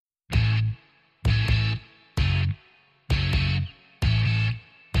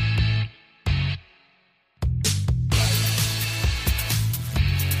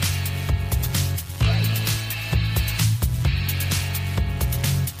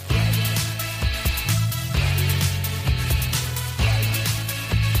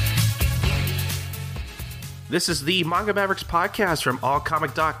This is the Manga Mavericks podcast from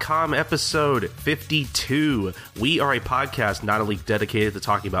allcomic.com, episode 52. We are a podcast not only dedicated to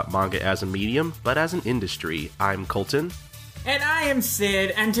talking about manga as a medium, but as an industry. I'm Colton. And I am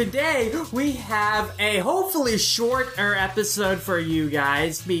Sid, and today we have a hopefully shorter episode for you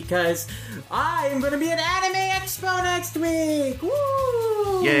guys because I'm going to be at Anime Expo next week!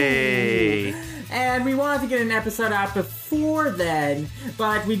 Woo! Yay! And we wanted to get an episode out before then,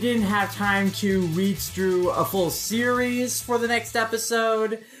 but we didn't have time to read through a full series for the next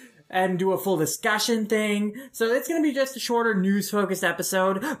episode and do a full discussion thing. So it's going to be just a shorter news-focused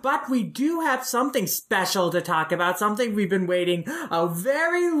episode, but we do have something special to talk about, something we've been waiting a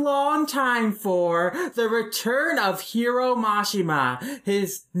very long time for, the return of Hiro Mashima.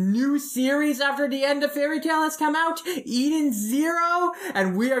 His new series after the end of Fairy Tail has come out, Eden Zero,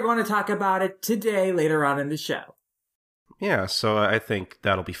 and we are going to talk about it today later on in the show. Yeah, so I think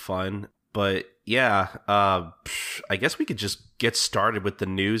that'll be fun. But yeah, I guess we could just get started with the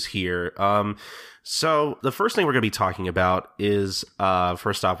news here. So the first thing we're going to be talking about is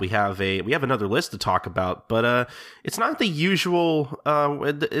first off, we have another list to talk about, but it's not the usual.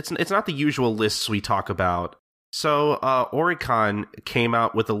 It's not the usual lists we talk about. So Oricon came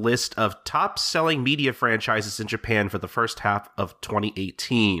out with a list of top-selling media franchises in Japan for the first half of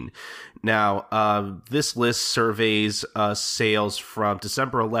 2018. Now, this list surveys sales from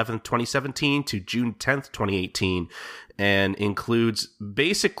December 11th, 2017 to June 10th, 2018, and includes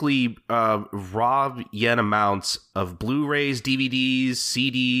basically raw yen amounts of Blu-rays, DVDs,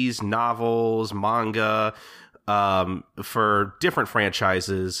 CDs, novels, manga, for different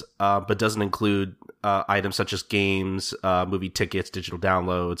franchises, but doesn't include items such as games, movie tickets, digital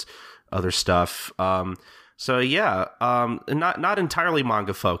downloads, other stuff. So yeah, not entirely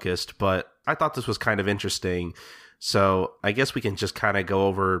manga focused, but I thought this was kind of interesting. So I guess we can just kind of go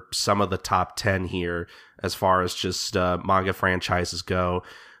over some of the top 10 here as far as just manga franchises go.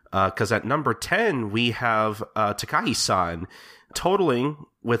 Because at number 10, we have Takagi-san, totaling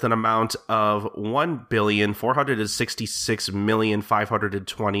with an amount of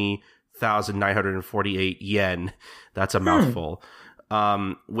 1,466,520,948 yen. That's a mouthful.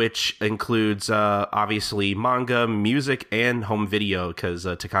 Which includes, obviously, manga, music, and home video, because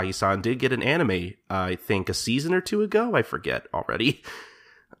Takagi-san did get an anime, I think, a season or two ago? I forget already.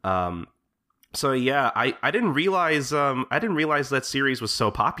 So yeah, I didn't realize that series was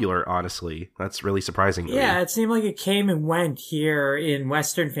so popular, honestly. That's really surprising to me. Yeah, it seemed like it came and went here in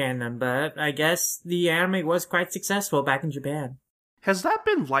Western fandom, but I guess the anime was quite successful back in Japan. Has that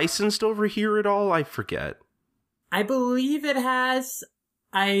been licensed over here at all? I forget. I believe it has.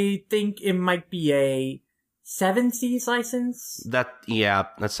 I think it might be a 7 Seas license. That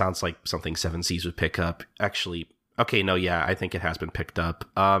sounds like something 7 Seas would pick up. Actually, okay, no, yeah, I think it has been picked up.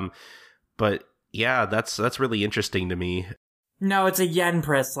 But yeah, that's really interesting to me. No, it's a Yen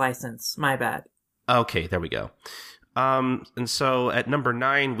Press license. My bad. Okay, there we go. And so at number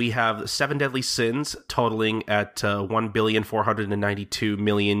 9, we have Seven Deadly Sins, totaling at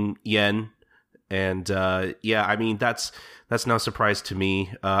 1,492,000,000 yen. And yeah, I mean, that's no surprise to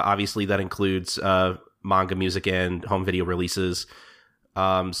me. Obviously, that includes manga, music, and home video releases.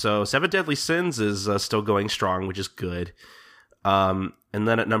 So Seven Deadly Sins is still going strong, which is good. And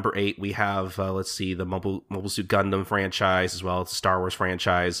then at number 8, we have, let's see, the Mobile Suit Gundam franchise, as well as the Star Wars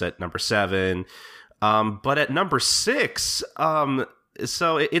franchise at number 7. But at number 6,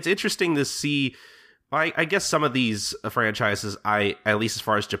 so it's interesting to see. I guess some of these franchises, at least as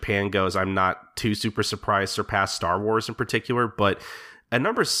far as Japan goes, I'm not too super surprised surpass Star Wars in particular. But at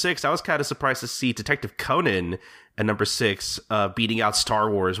number 6, I was kind of surprised to see Detective Conan at number 6 beating out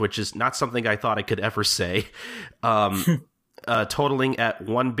Star Wars, which is not something I thought I could ever say. Totaling at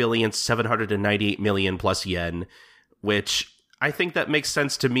 1,798,000,000 plus yen, which I think that makes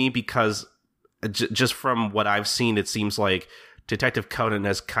sense to me because just from what I've seen, it seems like Detective Conan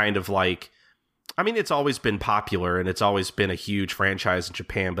has kind of like, I mean, it's always been popular and it's always been a huge franchise in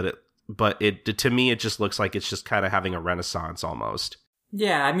Japan, but to me, it just looks like it's just kind of having a renaissance almost.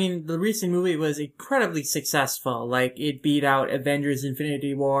 Yeah, I mean, the recent movie was incredibly successful. Like, it beat out Avengers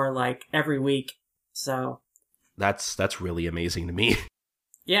Infinity War, like, every week. So That's really amazing to me.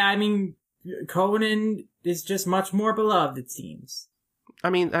 Yeah, I mean, Conan is just much more beloved, it seems. I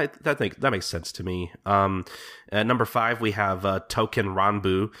mean, that makes sense to me. At number 5, we have Touken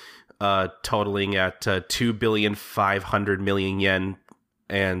Ranbu, totaling at 2,500,000,000 yen.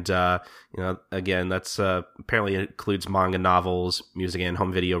 And, again, that's apparently includes manga, novels, music, and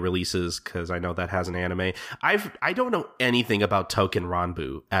home video releases, because I know that has an anime. I don't know anything about Touken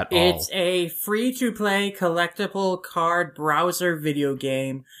Ranbu at all. It's a free-to-play collectible card browser video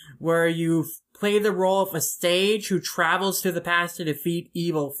game where you play the role of a sage who travels to the past to defeat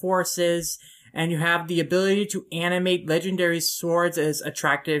evil forces, and you have the ability to animate legendary swords as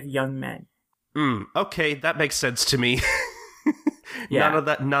attractive young men. Okay, that makes sense to me.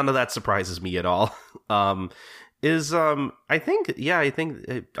 Yeah. None of that surprises me at all. I mean,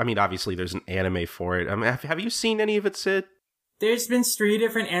 obviously there's an anime for it. Have you seen any of it, Sid? There's been 3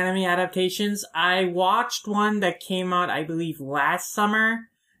 different anime adaptations. I watched one that came out, I believe, last summer.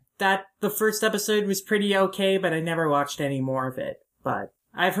 That the first episode was pretty okay, but I never watched any more of it. But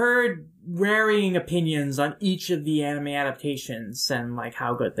I've heard varying opinions on each of the anime adaptations and like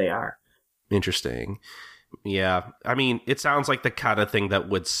how good they are. Interesting. Yeah, I mean, it sounds like the kind of thing that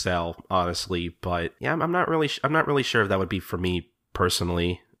would sell, honestly. But yeah, I'm not really sure if that would be for me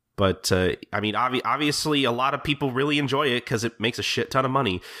personally. But I mean, obviously, a lot of people really enjoy it because it makes a shit ton of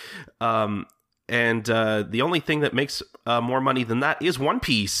money. And the only thing that makes more money than that is One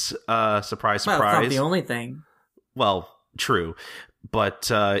Piece. Surprise, surprise. Well, it's not the only thing. Well, true. But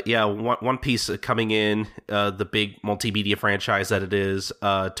yeah, One Piece coming in, the big multimedia franchise that it is,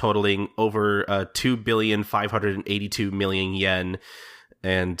 totaling over 2,582,000,000 yen.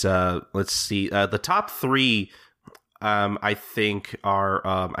 And let's see, the top 3, I think are,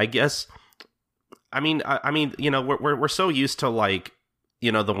 I guess, I mean, you know, we're so used to like,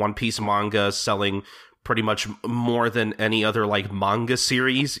 you know, the One Piece manga selling pretty much more than any other like manga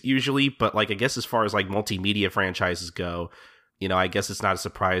series usually, but like I guess as far as like multimedia franchises go, you know, I guess it's not a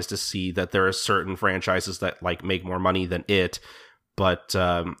surprise to see that there are certain franchises that like make more money than it. But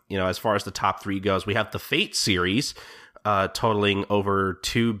you know, as far as the top 3 goes, we have the Fate series, totaling over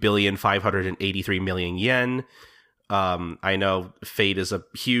 2,583,000,000 yen. I know Fate is a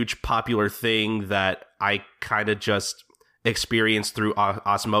huge popular thing that I kind of just experienced through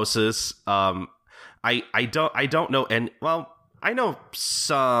osmosis. I don't know, and well, I know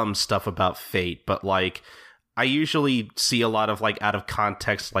some stuff about Fate, but like I usually see a lot of like out of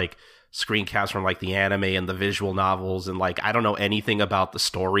context like screencasts from like the anime and the visual novels, and like I don't know anything about the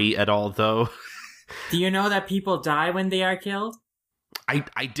story at all though. Do you know that people die when they are killed?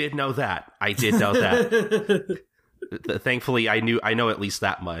 I did know that. I did know that. Thankfully, I know at least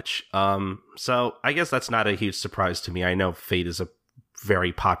that much. So I guess that's not a huge surprise to me. I know Fate is a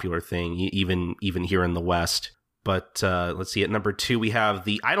very popular thing, even here in the West. But let's see. At number 2, we have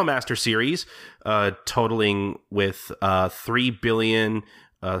the Idolmaster series, totaling with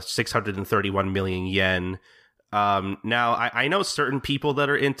 3,631,000,000 yen. Now, I know certain people that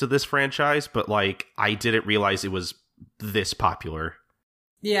are into this franchise, but like I didn't realize it was this popular.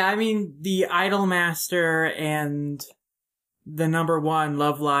 Yeah, I mean, the Idolmaster and the number 1,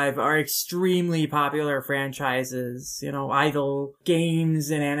 Love Live, are extremely popular franchises. You know, idol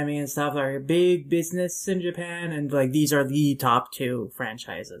games and anime and stuff are a big business in Japan, and like these are the top 2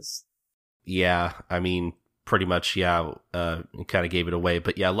 franchises. Yeah, I mean, pretty much, yeah, it kind of gave it away.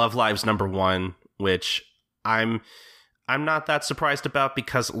 But yeah, Love Live's number 1, which I'm not that surprised about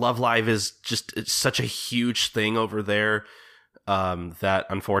because Love Live is just it's such a huge thing over there. That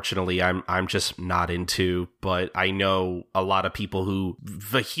unfortunately I'm just not into, but I know a lot of people who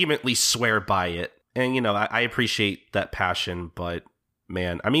vehemently swear by it, and you know I appreciate that passion. But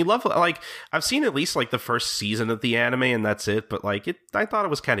man, I mean, like I've seen at least like the first season of the anime, and that's it. But like I thought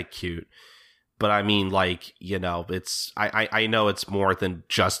it was kind of cute. But I mean, like you know, it's I know it's more than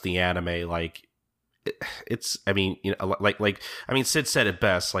just the anime. Like it's I mean you know like I mean Sid said it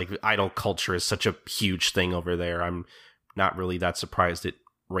best. Like idol culture is such a huge thing over there. I'm not really that surprised it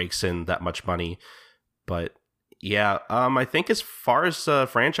rakes in that much money. But yeah, I think as far as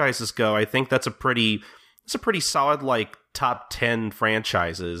franchises go, I think that's a pretty solid like top 10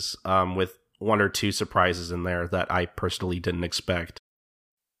 franchises, with 1 or 2 surprises in there that I personally didn't expect.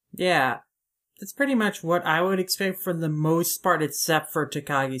 Yeah, that's pretty much what I would expect for the most part, except for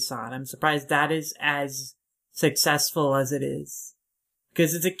Takagi-san. I'm surprised that is as successful as it is.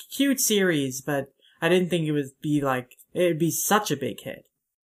 Because it's a cute series, but I didn't think it would be like it'd be such a big hit.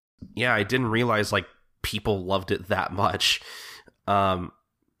 Yeah, I didn't realize like people loved it that much.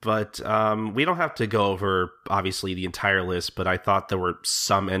 But we don't have to go over obviously the entire list, but I thought there were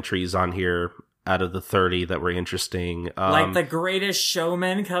some entries on here out of the 30 that were interesting. Like The Greatest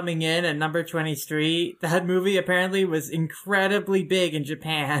Showman coming in at number 23. That movie apparently was incredibly big in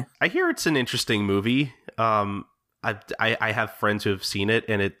Japan. I hear it's an interesting movie. I have friends who have seen it,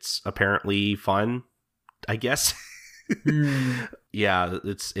 and it's apparently fun, I guess. Yeah,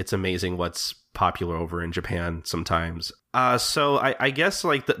 it's amazing what's popular over in Japan sometimes. So I guess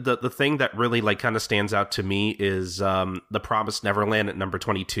like the thing that really like kind of stands out to me is The Promised Neverland at number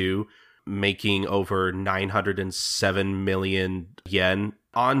 22, making over 907 million yen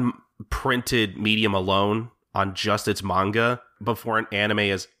on printed medium alone on just its manga before an anime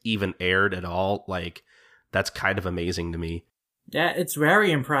has even aired at all, like, that's kind of amazing to me. Yeah, it's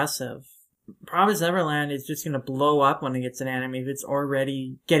very impressive. Promise Neverland is just going to blow up when it gets an anime if it's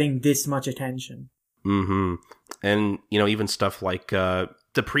already getting this much attention. Mm-hmm. And, even stuff like the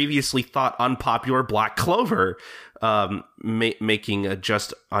previously thought unpopular Black Clover making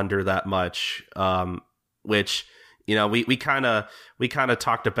just under that much, which, we kind of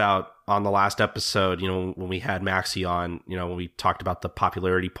talked about on the last episode, when we had Maxie on, when we talked about the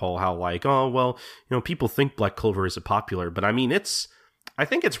popularity poll, how like, oh, well, people think Black Clover isn't popular, but I mean, I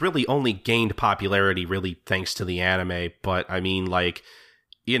think it's really only gained popularity really thanks to the anime. But I mean, like,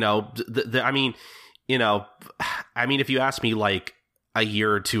 I mean, if you asked me like a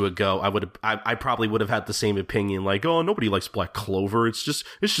year or two ago, I probably would have had the same opinion. Like, oh, nobody likes Black Clover. It's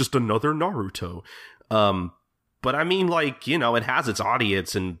just another Naruto. But I mean, like, it has its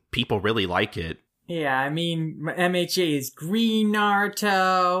audience and people really like it. Yeah, I mean, MHA is green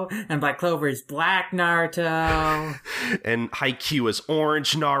Naruto, and Black Clover is black Naruto. And Haikyuu is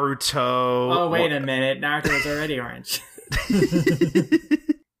orange Naruto. Oh, wait a minute. Naruto is already orange.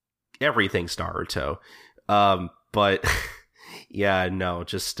 Everything's Naruto. But, yeah, no,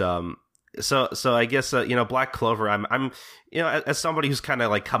 just, so I guess, Black Clover, I'm as somebody who's kind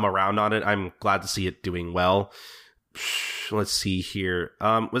of, like, come around on it, I'm glad to see it doing well. Let's see here.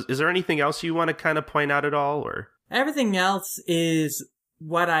 Is there anything else you want to kind of point out at all, or? Everything else is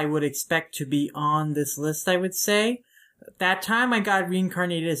what I would expect to be on this list, I would say. That time I got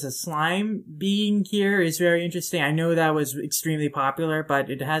reincarnated as a slime being here is very interesting. I know that was extremely popular, but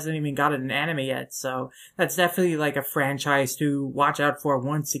it hasn't even gotten an anime yet, so that's definitely like a franchise to watch out for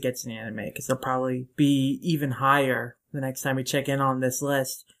once it gets an anime, because it'll probably be even higher the next time we check in on this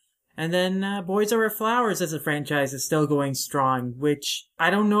list. And then Boys Over Flowers as a franchise is still going strong, which I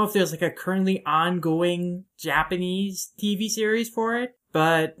don't know if there's like a currently ongoing Japanese TV series for it,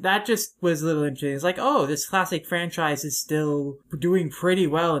 but that just was a little interesting. It's like, oh, this classic franchise is still doing pretty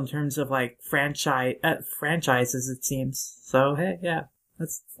well in terms of like franchises, it seems. So, hey, yeah,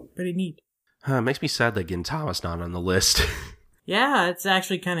 that's pretty neat. It makes me sad that Gintama's not on the list. Yeah, it's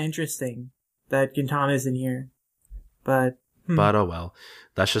actually kind of interesting that Gintama isn't here. But oh well,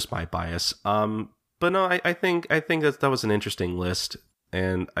 that's just my bias. But no, I think that was an interesting list,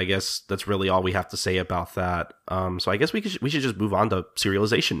 and I guess that's really all we have to say about that. So I guess we should just move on to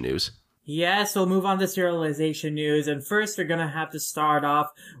serialization news. Yes, we'll move on to serialization news, and first we're gonna have to start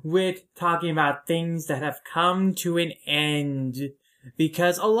off with talking about things that have come to an end.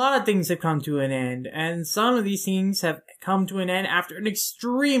 Because a lot of things have come to an end, and some of these things have come to an end after an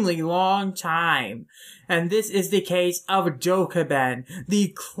extremely long time. And this is the case of Dokaben,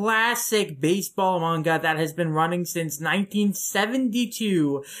 the classic baseball manga that has been running since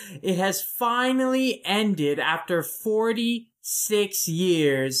 1972. It has finally ended after 46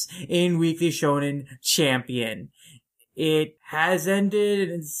 years in Weekly Shonen Champion. It has ended,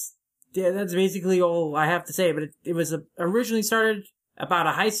 and that's basically all I have to say, but it was originally started about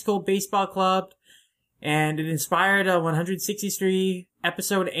a high school baseball club, and it inspired a 163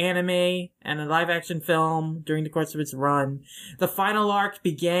 episode anime and a live action film during the course of its run. The final arc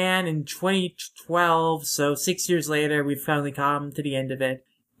began in 2012, so 6 years later, we've finally come to the end of it.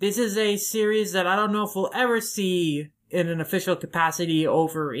 This is a series that I don't know if we'll ever see in an official capacity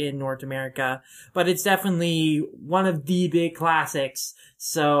over in North America, but it's definitely one of the big classics.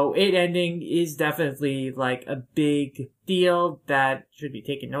 So it ending is definitely like a big deal that should be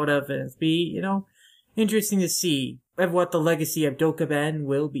taken note of, and it's be, interesting to see what the legacy of Dokaben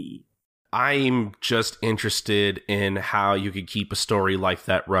will be. I'm just interested in how you could keep a story like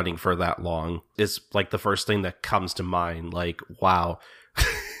that running for that long. It's like the first thing that comes to mind. Like, wow.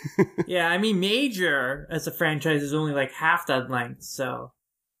 Yeah, I mean, Major as a franchise is only like half that length, so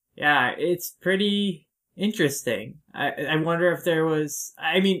yeah, it's pretty interesting. I wonder if there was,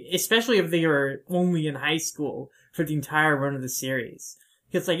 especially if they were only in high school for the entire run of the series.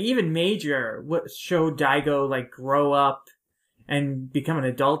 Because like even Major showed Daigo like grow up and become an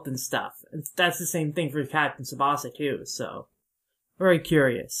adult and stuff. And that's the same thing for Captain Tsubasa too, so very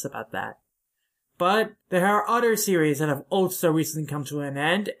curious about that. But there are other series that have also recently come to an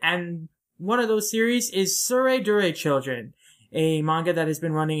end, and one of those series is Suredure Children, a manga that has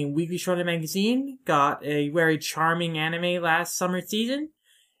been running in Weekly Shonen Magazine, got a very charming anime last summer season.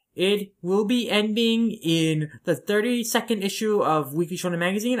 It will be ending in the 32nd issue of Weekly Shonen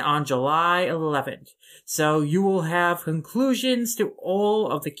Magazine on July 11th. So you will have conclusions to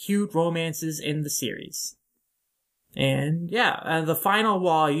all of the cute romances in the series. And yeah, the final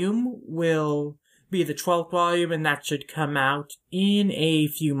volume will be the 12th volume, and that should come out in a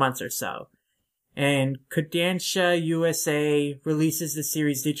few months or so. And Kodansha USA releases the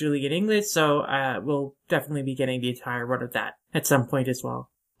series digitally in English, so we'll definitely be getting the entire run of that at some point as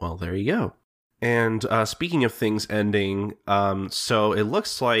well. Well, there you go. And speaking of things ending, so it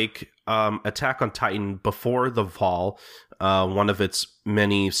looks like Attack on Titan Before the Fall, one of its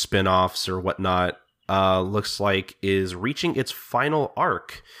many spin-offs or whatnot, looks like is reaching its final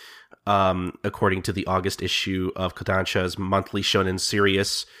arc, according to the August issue of Kodansha's monthly shonen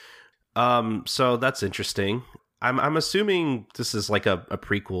series. So that's interesting. I'm assuming this is like a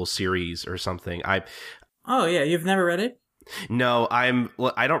prequel series or something. Oh yeah, you've never read it? No,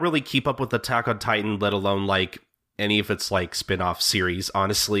 I don't really keep up with Attack on Titan, let alone like any of its like spin-off series,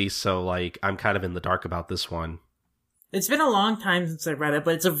 honestly. So like I'm kind of in the dark about this one. It's been a long time since I read it,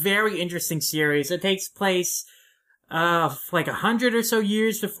 but it's a very interesting series. It takes place like 100 or so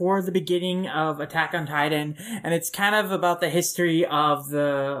years before the beginning of Attack on Titan, and it's kind of about the history of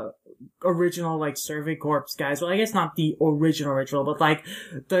the original like Survey Corps guys. Well, I guess not the original, but like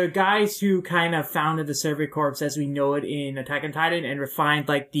the guys who kind of founded the Survey Corps as we know it in Attack on Titan and refined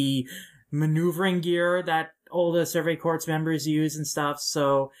like the maneuvering gear that all the Survey Corps members use and stuff.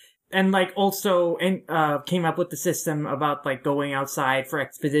 So, and like also came up with the system about like going outside for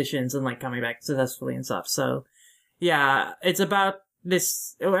expeditions and like coming back successfully and stuff. So yeah, it's about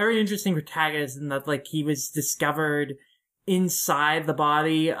this very interesting protagonist in that like he was discovered inside the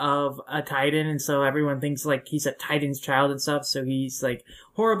body of a Titan, and so everyone thinks like he's a Titan's child and stuff, so he's like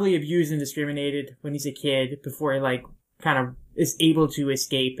horribly abused and discriminated when he's a kid before he like kind of is able to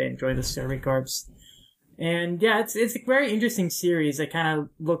escape and join the Survey Corps. And yeah, it's a very interesting series that kind of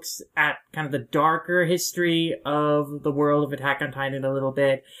looks at kind of the darker history of the world of Attack on Titan a little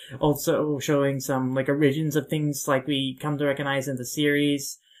bit, also showing some like origins of things like we come to recognize in the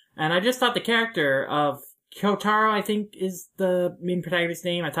series. And I just thought the character of Kyotaro, I think, is the main protagonist's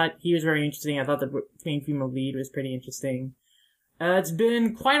name. I thought he was very interesting. I thought the main female lead was pretty interesting. It's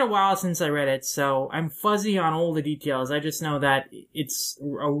been quite a while since I read it, so I'm fuzzy on all the details. I just know that it's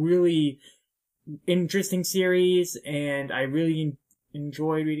a really interesting series, and I really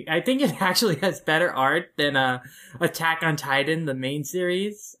enjoyed reading. I think it actually has better art than Attack on Titan, the main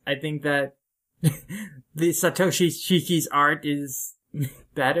series. I think that the Satoshi Shiki's art is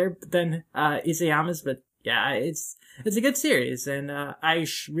better than Isayama's, but yeah, it's a good series, and I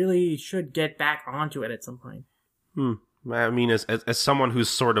really should get back onto it at some point. I mean, as someone who's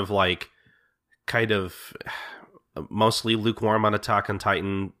sort of like, kind of mostly lukewarm on Attack on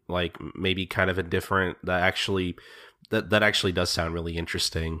Titan, like maybe kind of indifferent, that actually does sound really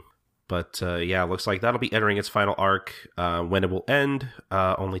interesting. But yeah, it looks like that'll be entering its final arc. When it will end,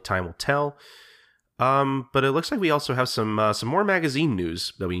 only time will tell. But it looks like we also have some more magazine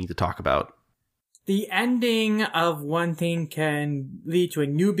news that we need to talk about. The ending of one thing can lead to a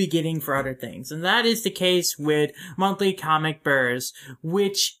new beginning for other things, and that is the case with Monthly Comic Burst,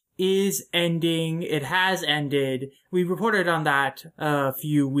 which is ending. It has ended. We reported on that a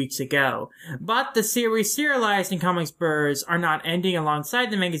few weeks ago. But the series serialized in Comics Burst are not ending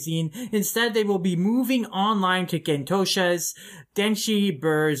alongside the magazine. Instead, they will be moving online to Gentosha's Denshi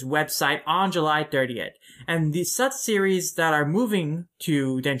Burst website on July 30th. And the such series that are moving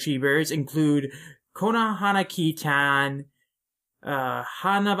to Denshi Burst include Konohana Kitan,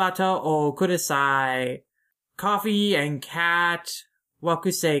 Hanabata o Kudasai, Coffee and Cat,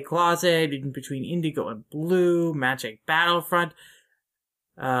 Wakusei Closet, In Between Indigo and Blue, Magic Battlefront,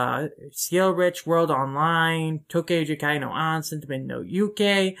 Skill Rich World Online, Tokei Jikai no An, Sentiment no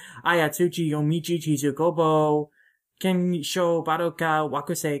Yuke, Ayatsuchi Yomichi Chizugobo, Kensho Badoka,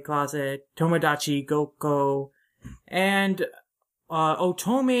 Wakusei Closet, Tomodachi Goko, and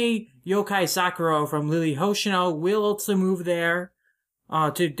Otome Yokai Sakura from Lily Hoshino will also move there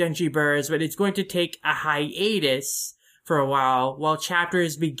to Denshi Burst, but it's going to take a hiatus for a while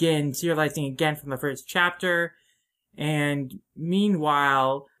chapters begin serializing again from the first chapter. And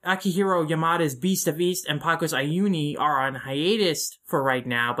meanwhile, Akihiro Yamada's Beast of East and Paco's Ayuni are on hiatus for right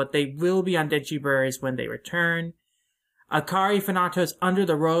now, but they will be on Denshi Burst when they return. Akari Funato's Under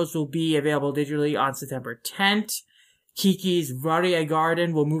the Rose will be available digitally on September 10th. Kiki's Varia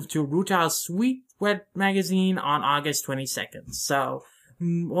Garden will move to Rutao's Sweet Wet magazine on August 22nd. So,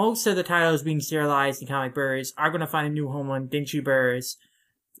 most of the titles being serialized in Comic Burst are going to find a new home on Denshi Burst.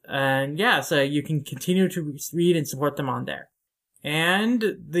 And yeah, so you can continue to read and support them on there.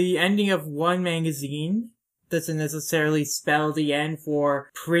 And the ending of one magazine doesn't necessarily spell the end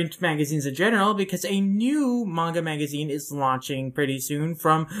for print magazines in general, because a new manga magazine is launching pretty soon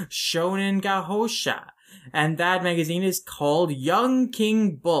from Shonen Gahosha. And that magazine is called Young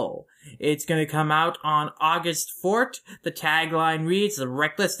King Bull. It's going to come out on August 4th. The tagline reads, "The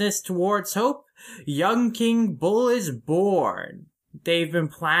recklessness towards hope. Young King Bull is born." They've been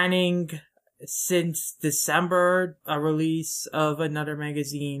planning since December a release of another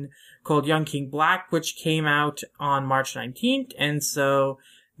magazine called Young King Black, which came out on March 19th. And so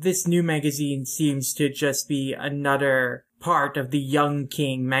this new magazine seems to just be another part of the Young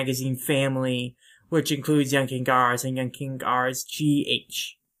King magazine family, which includes Young King Rs and Young King Rs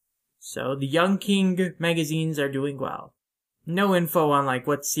GH. So the Young King magazines are doing well. No info on like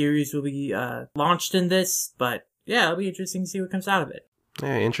what series will be launched in this, but yeah, it'll be interesting to see what comes out of it.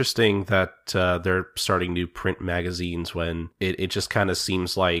 Yeah, interesting that they're starting new print magazines when it just kind of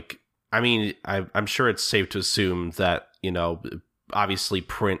seems like, I mean, I'm sure it's safe to assume that, you know, obviously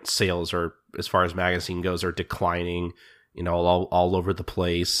print sales are, as far as magazine goes, are declining, you know, all over the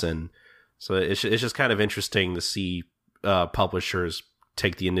place. And so it's just kind of interesting to see publishers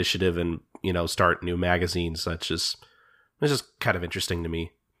take the initiative and, you know, start new magazines. It's just kind of interesting to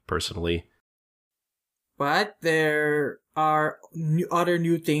me personally. But there are other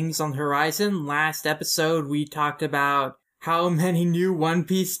new things on the horizon. Last episode, we talked about how many new One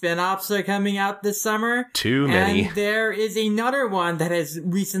Piece spin-offs are coming out this summer. Too many. And there is another one that has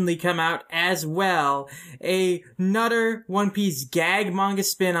recently come out as well. Another One Piece gag manga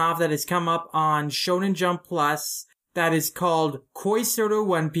spin-off that has come up on Shonen Jump Plus that is called Koisoro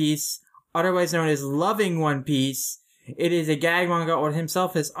One Piece, otherwise known as Loving One Piece. It is a gag manga Oda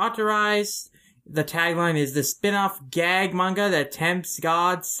himself has authorized. The tagline is "The spin-off gag manga that tempts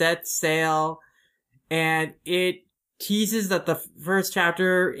God sets sail." And it teases that the first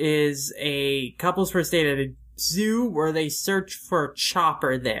chapter is a couple's first date at a zoo where they search for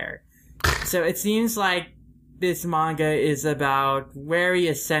Chopper there. So it seems like this manga is about very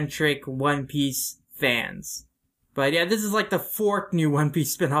eccentric One Piece fans. But yeah, this is like the fourth new One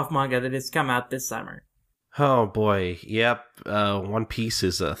Piece spin-off manga that has come out this summer. Oh boy, yep. One Piece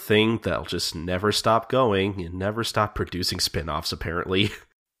is a thing that'll just never stop going and never stop producing spin-offs, apparently.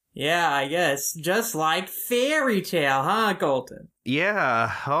 Yeah, I guess. Just like Fairy Tail, huh, Colton?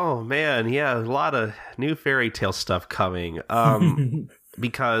 Yeah, oh man, yeah, a lot of new Fairy Tail stuff coming.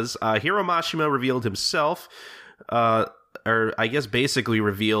 Because Hiro Mashima revealed himself, or I guess basically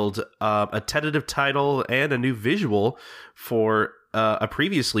revealed a tentative title and a new visual for a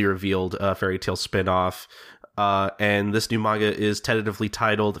previously revealed Fairy Tail spin-off, and this new manga is tentatively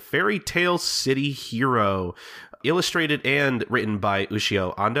titled Fairy Tail City Hero, illustrated and written by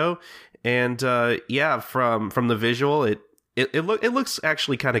Ushio Ando. And yeah, from the visual, it looks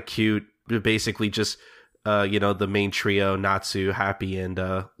actually kind of cute. Basically, just you know, the main trio, Natsu, Happy, and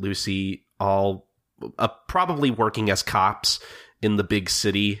Lucy, all probably working as cops in the big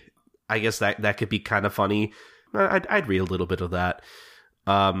city. I guess that could be kind of funny. I'd read a little bit of that.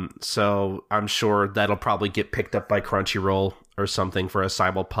 So I'm sure that'll probably get picked up by Crunchyroll or something for a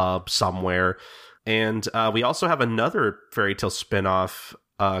simulpub somewhere. And we also have another Fairy Tail spinoff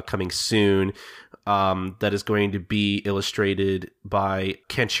coming soon that is going to be illustrated by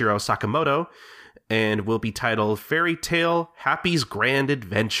Kenshiro Sakamoto and will be titled Fairy Tail Happy's Grand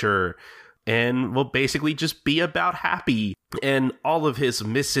Adventure, and will basically just be about Happy and all of his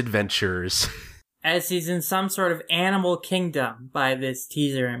misadventures. As he's in some sort of animal kingdom by this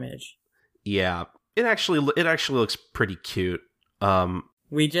teaser image. Yeah, it actually looks pretty cute.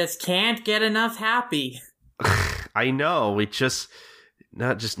 We just can't get enough Happy. I know, we just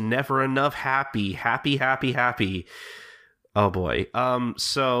never enough happy. Oh boy.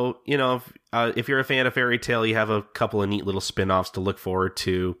 So, you know, if you're a fan of Fairy Tail, you have a couple of neat little spin-offs to look forward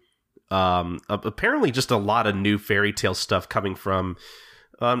to. Apparently just a lot of new Fairy Tail stuff coming from,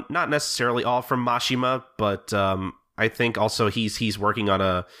 not necessarily all from Mashima, but I think also he's working on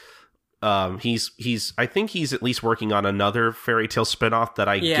a I think he's at least working on another Fairy Tail spinoff that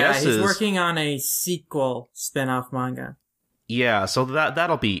I guess is... Yeah, he's working on a sequel spinoff manga. Yeah, so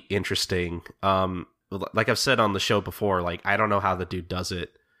that'll be interesting. Like I've said on the show before, like I don't know how the dude does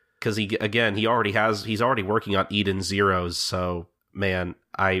it, because he's already working on Eden Zeros. So man,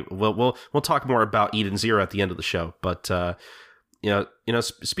 we'll talk more about Eden Zero at the end of the show. But you know,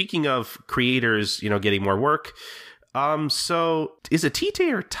 speaking of creators, you know, getting more work. So is it Tite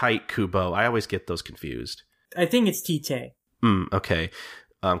or Tite Kubo? I always get those confused. I think it's Tite. Okay.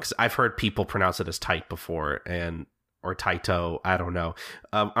 Because I've heard people pronounce it as Tite before, or Taito, I don't know.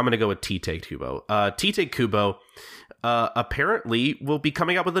 I'm going to go with Tite Kubo. Tite Kubo apparently will be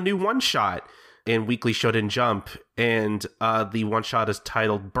coming out with a new one-shot in Weekly Shonen Jump, and the one-shot is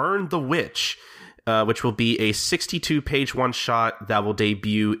titled Burn the Witch, which will be a 62-page one-shot that will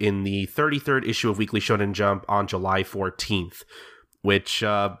debut in the 33rd issue of Weekly Shonen Jump on July 14th. which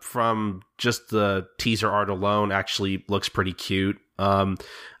from just the teaser art alone actually looks pretty cute.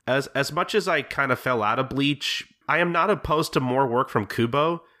 As much as I kind of fell out of Bleach, I am not opposed to more work from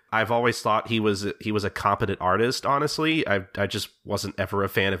Kubo. I've always thought he was a competent artist, honestly. I just wasn't ever a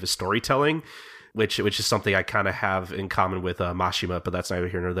fan of his storytelling, which is something I kind of have in common with Mashima, but that's neither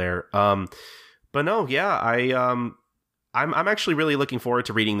here nor there. But no, yeah, I'm actually really looking forward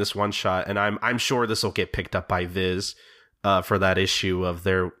to reading this one shot, and I'm sure this will get picked up by Viz for that issue of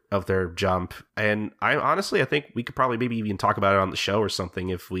their Jump. And I think we could probably maybe even talk about it on the show or something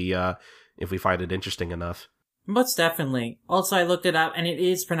if we find it interesting enough. Most definitely. Also, I looked it up, and it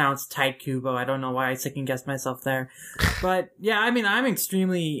is pronounced Tight Kubo. I don't know why I second-guessed myself there. But, yeah, I mean, I'm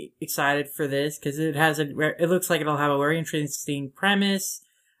extremely excited for this, because it looks like it'll have a very interesting premise.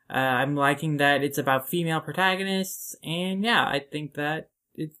 I'm liking that it's about female protagonists, and yeah, I think that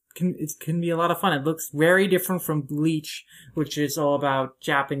it can be a lot of fun. It looks very different from Bleach, which is all about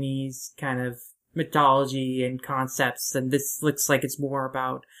Japanese kind of mythology and concepts, and this looks like it's more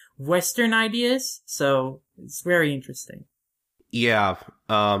about Western ideas, so it's very interesting. Yeah,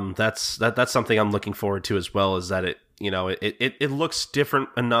 that's something I'm looking forward to as well. Is that it looks different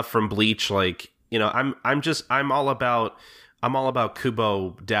enough from Bleach. Like, I'm all about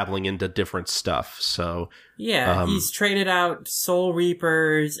Kubo dabbling into different stuff. So yeah, he's traded out Soul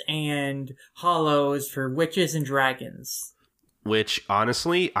Reapers and Hollows for witches and dragons. Which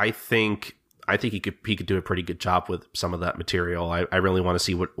honestly, I think he could do a pretty good job with some of that material. I really want to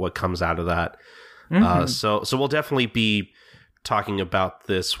see what comes out of that. Mm-hmm. So we'll definitely be talking about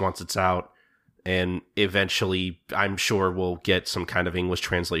this once it's out, and eventually I'm sure we'll get some kind of English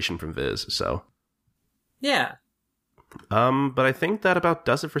translation from Viz. So yeah. But I think that about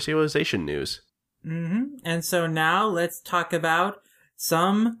does it for serialization news. Mm-hmm. And so now let's talk about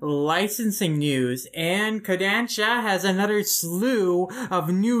some licensing news, and Kodansha has another slew of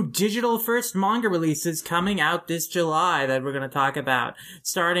new digital-first manga releases coming out this July that we're going to talk about.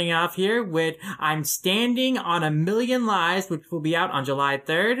 Starting off here with I'm Standing on a Million Lies, which will be out on July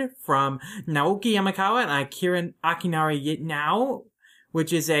 3rd from Naoki Yamakawa and Akira Akinari now,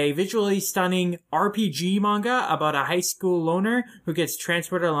 which is a visually stunning RPG manga about a high school loner who gets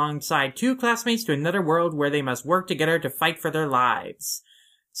transferred alongside two classmates to another world where they must work together to fight for their lives.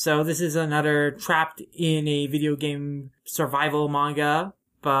 So this is another trapped in a video game survival manga,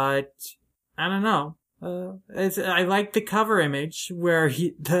 but I don't know. I like the cover image where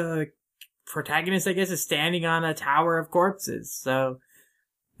the protagonist, I guess, is standing on a tower of corpses. So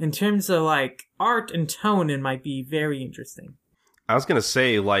in terms of like art and tone, it might be very interesting. I was going to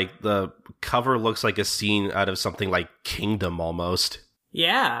say, like, the cover looks like a scene out of something like Kingdom almost.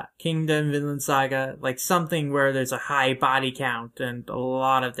 Yeah, Kingdom, Vinland Saga, like something where there's a high body count and a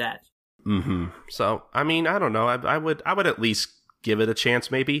lot of that. Mm-hmm. So, I mean, I don't know. I would at least give it a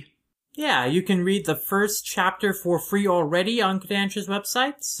chance, maybe. Yeah, you can read the first chapter for free already on Kodansha's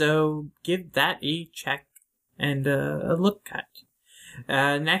website, so give that a check and a look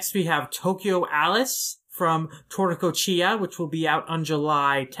at. Next, we have Tokyo Alice from Toriko Chia, which will be out on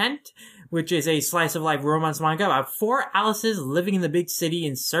July 10th, which is a slice-of-life romance manga about four Alices living in the big city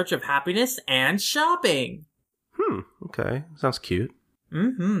in search of happiness and shopping. Okay. Sounds cute.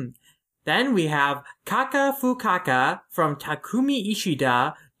 Mm-hmm. Then we have Kaka Fukaka from Takumi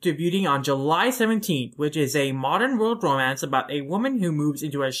Ishida, debuting on July 17th, which is a modern world romance about a woman who moves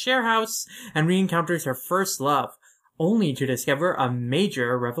into a share house and re-encounters her first love, only to discover a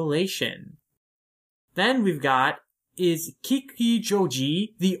major revelation. Then we've got Is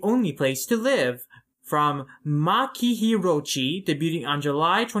Kikijoji the Only Place to Live? From Makihirochi, debuting on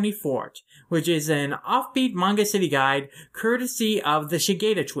July 24th, which is an offbeat manga city guide courtesy of the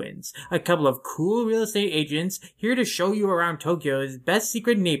Shigeta twins, a couple of cool real estate agents here to show you around Tokyo's best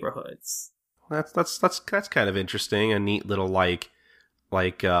secret neighborhoods. That's kind of interesting. A neat little like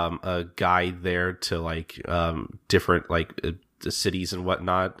a guide there to different the cities and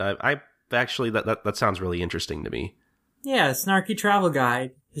whatnot. I actually that sounds really interesting to me. Yeah, snarky travel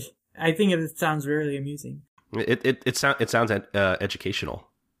guide. I think it sounds really amusing. It sounds educational.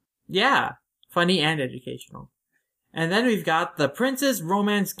 Yeah, funny and educational. And then we've got The Princess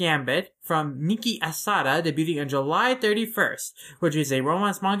Romance Gambit from Miki Asada, debuting on July 31st, which is a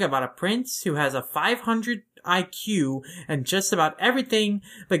romance manga about a prince who has a 500 IQ and just about everything,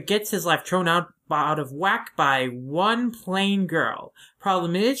 but gets his life thrown out of whack by one plain girl.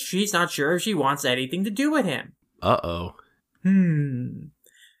 Problem is, she's not sure if she wants anything to do with him. Uh-oh.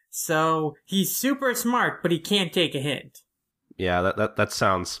 So, he's super smart, but he can't take a hint. Yeah, that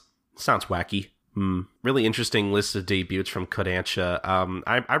sounds wacky. Really interesting list of debuts from Kodansha.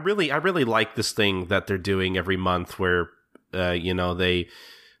 I really like this thing that they're doing every month where They've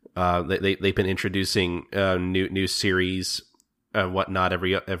been introducing new series whatnot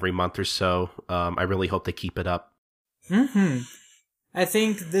every month or so. I really hope they keep it up. I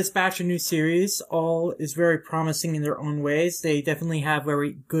think this batch of new series all is very promising in their own ways. They definitely have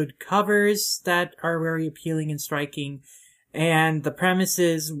very good covers that are very appealing and striking. And the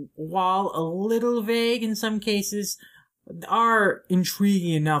premises, while a little vague in some cases, are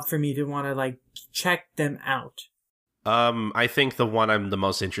intriguing enough for me to want to, check them out. I think the one I'm the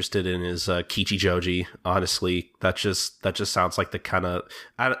most interested in is Kichijoji. Honestly, that just sounds like the kind of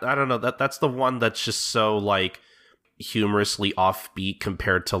I don't know, that's the one that's just so humorously offbeat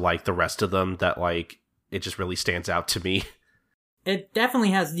compared to the rest of them that it just really stands out to me. It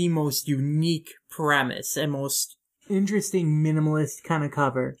definitely has the most unique premise and most interesting minimalist kind of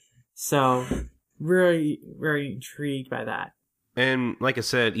cover. So, very, very intrigued by that. And like I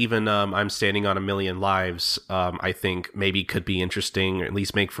said, even I'm Standing on a Million Lives, I think maybe could be interesting, or at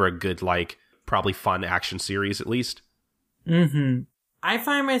least make for a good, probably fun action series at least. I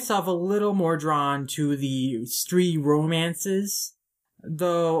find myself a little more drawn to the street romances.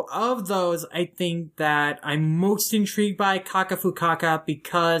 Though, of those, I think that I'm most intrigued by Kakafukaka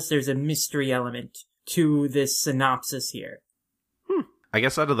because there's a mystery element to this synopsis here. I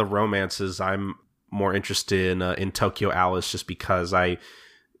guess out of the romances, I'm more interested in Tokyo Alice just because I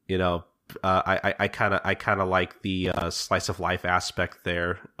kind of like the slice of life aspect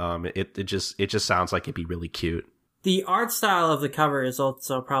there. It just sounds like it'd be really cute. The art style of the cover is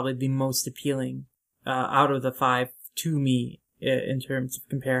also probably the most appealing out of the 5 to me in terms of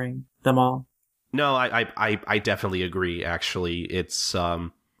comparing them all. No, I definitely agree. Actually, it's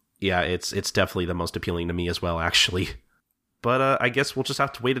definitely the most appealing to me as well. Actually, but I guess we'll just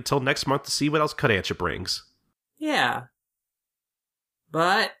have to wait until next month to see what else Kodansha brings. Yeah,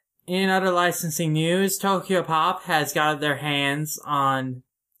 but in other licensing news, Tokyo Pop has got their hands on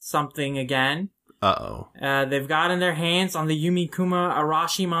something again. They've gotten their hands on the Yumikuma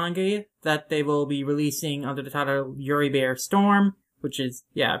Arashi manga that they will be releasing under the title Yuri Bear Storm, which is,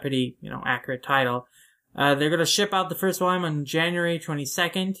 a pretty, accurate title. They're gonna ship out the first volume on January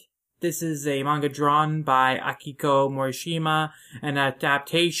 22nd. This is a manga drawn by Akiko Morishima, an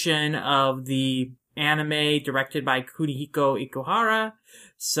adaptation of the anime directed by Kunihiko Ikuhara.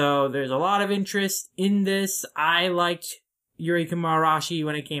 So there's a lot of interest in this. I liked Yurikuma Arashi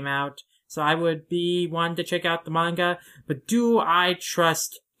when it came out, so I would be one to check out the manga. But do I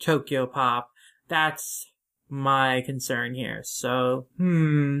trust Tokyo Pop? That's my concern here. So,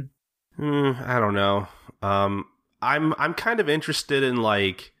 I don't know. I'm kind of interested in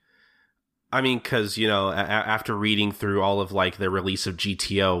because after reading through all of the release of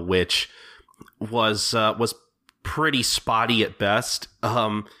GTO, which was pretty spotty at best.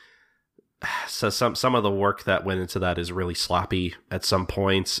 So some of the work that went into that is really sloppy at some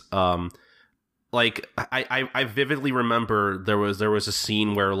points. I vividly remember there was a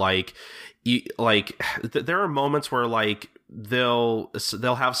scene where there are moments where they'll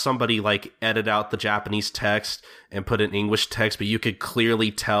have somebody edit out the Japanese text and put in English text, but you could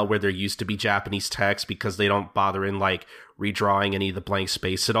clearly tell where there used to be Japanese text because they don't bother in redrawing any of the blank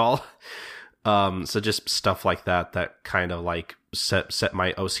space at all. So just stuff like that kind of set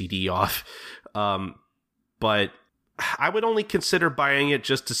my OCD off. But I would only consider buying it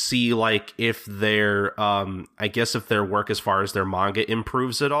just to see if their if their work as far as their manga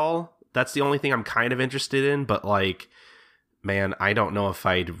improves at all. That's the only thing I'm kind of interested in, but man, I don't know if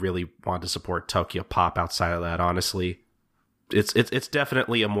I'd really want to support Tokyo Pop outside of that, honestly. It's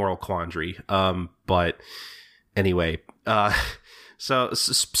definitely a moral quandary. But anyway, so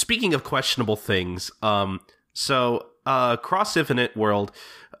speaking of questionable things, Cross Infinite World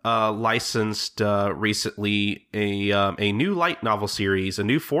licensed recently a new light novel series, a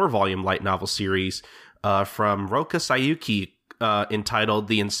new 4-volume light novel series from Roka Sayuki entitled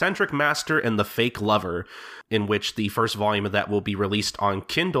The Eccentric Master and the Fake Lover, in which the first volume of that will be released on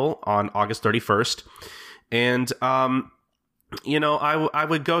Kindle on August 31st. And I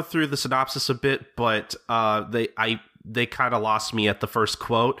would go through the synopsis a bit, but they kind of lost me at the first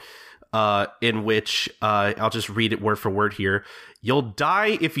quote, in which I'll just read it word for word here. You'll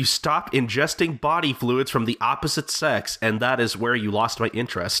die if you stop ingesting body fluids from the opposite sex, and that is where you lost my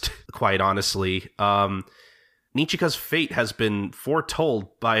interest, quite honestly. Nichika's fate has been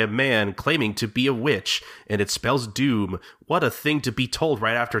foretold by a man claiming to be a witch, and it spells doom. What a thing to be told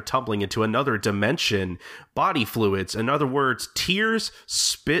right after tumbling into another dimension. Body fluids, in other words, tears,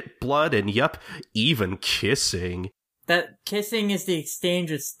 spit, blood, and even kissing. That kissing is the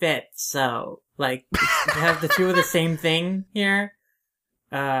exchange of spit, so, you have the two of the same thing here.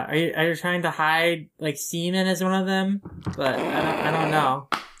 Are you trying to hide like semen as one of them? But I don't know.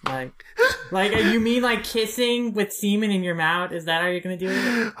 Like you mean like kissing with semen in your mouth? Is that how you're gonna do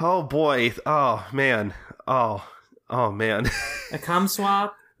it? Oh boy. Oh man. Oh man. A cum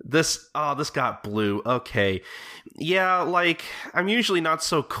swap? This got blue. Okay. Yeah, like, I'm usually not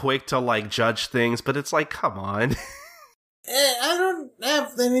so quick to, like, judge things, but it's like, come on. I don't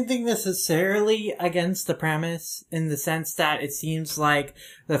have anything necessarily against the premise, in the sense that it seems like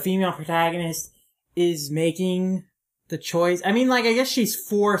the female protagonist is making the choice. I mean, like, I guess she's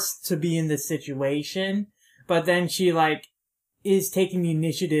forced to be in this situation, but then she, like, is taking the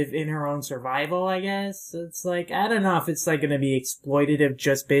initiative in her own survival, I guess. It's like, I don't know if it's like gonna be exploitative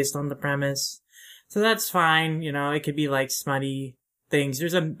just based on the premise. So that's fine, you know, it could be like smutty things.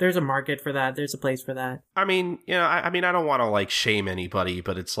 There's a market for that, there's a place for that. I mean, you know, I mean, I don't want to like shame anybody,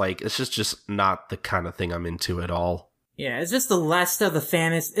 but it's like, it's just not the kind of thing I'm into at all. Yeah, it's just the rest of the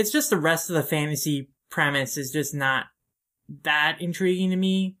fantasy premise is just not that intriguing to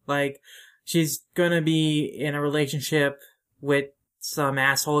me. Like, she's gonna be in a relationship with some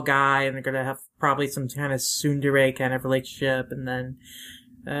asshole guy, and they're gonna have probably some kind of tsundere kind of relationship, and then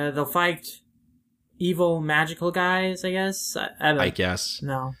they'll fight evil magical guys, I guess. I guess.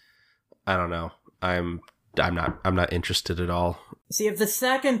 No. I don't know. I'm not interested at all. See, if the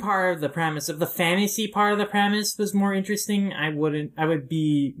second part of the premise, if the fantasy part of the premise was more interesting, I would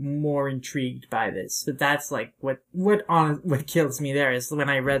be more intrigued by this. But that's like what kills me there is when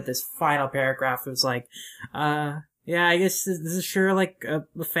I read this final paragraph, it was like, yeah, I guess this is sure like a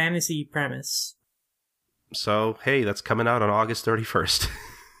fantasy premise. So, hey, that's coming out on August 31st.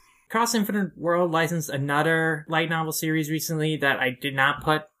 Cross Infinite World licensed another light novel series recently that I did not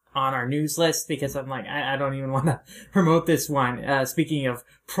put on our news list because I'm like, I don't even want to promote this one. Speaking of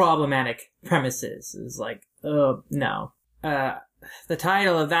problematic premises, it's like, oh, no. The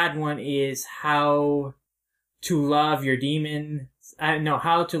title of that one is How to Love Your Demon...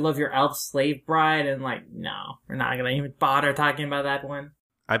 How to Love Your Elf Slave Bride, and like, no, we're not gonna even bother talking about that one.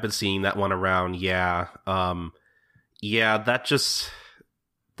 I've been seeing that one around, yeah. Yeah, that just...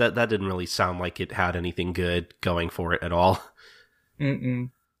 That didn't really sound like it had anything good going for it at all.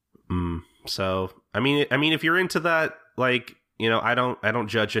 So, I mean, if you're into that, like, you know, I don't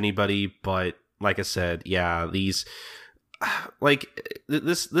judge anybody, but like I said, yeah, these... Like,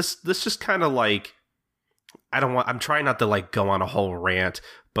 this just kind of like... I'm trying not to like go on a whole rant,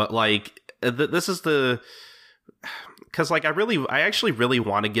 but like this is because like I actually really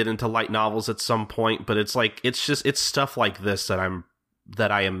want to get into light novels at some point, but it's like it's stuff like this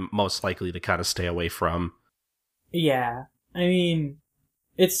that I am most likely to kind of stay away from. Yeah, I mean,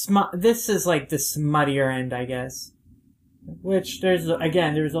 this is like the smuttier end, I guess. Which there's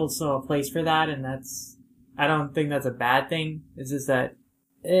also a place for that, and I don't think that's a bad thing. It's just that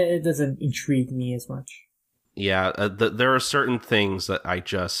it doesn't intrigue me as much. Yeah, there are certain things that I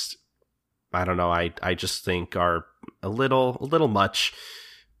don't know, I just think are a little much,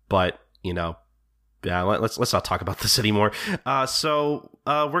 but, you know, yeah, let's not talk about this anymore. So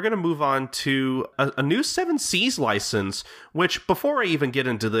we're going to move on to a new Seven Seas license, which before I even get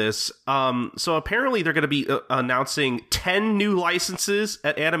into this, so apparently they're going to be announcing 10 new licenses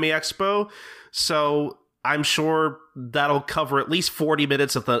at Anime Expo, so I'm sure that'll cover at least 40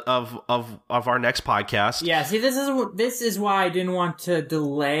 minutes of our next podcast. Yeah, see, this is why I didn't want to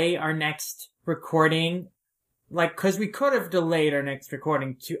delay our next recording, like, because we could have delayed our next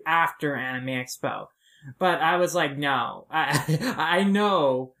recording to after Anime Expo, but I was like, no, I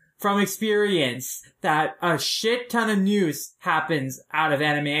know from experience that a shit ton of news happens out of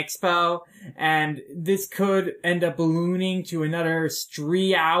Anime Expo, and this could end up ballooning to another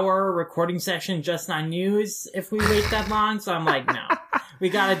 3-hour recording session just on news if we wait that long. So I'm like, no, we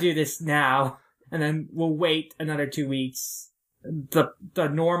gotta do this now, and then we'll wait another 2 weeks, the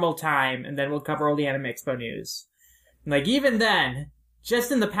normal time, and then we'll cover all the Anime Expo news. And like, even then,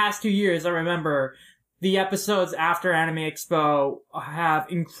 just in the past 2 years, I remember the episodes after Anime Expo have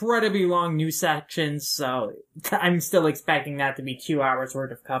incredibly long news sections, so I'm still expecting that to be 2 hours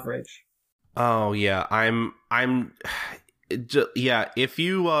worth of coverage. Oh yeah, yeah. If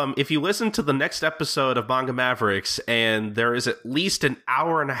you listen to the next episode of Manga Mavericks and there is at least an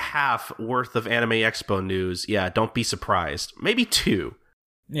hour and a half worth of Anime Expo news, yeah, don't be surprised. Maybe 2.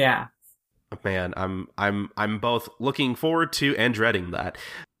 Yeah. Man, I'm both looking forward to and dreading that.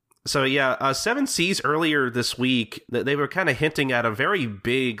 So yeah, Seven Seas earlier this week, they were kind of hinting at a very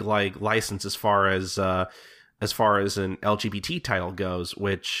big like license as far as an LGBT title goes,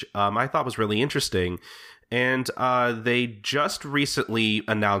 which I thought was really interesting. And they just recently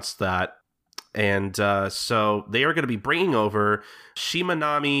announced that And so they are going to be bringing over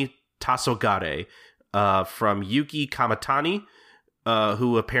Shimanami Tasogare from Yuki Kamatani,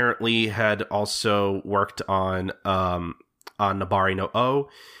 who apparently had also worked on Nabari no O.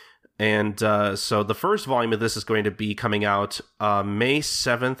 And so the first volume of this is going to be coming out May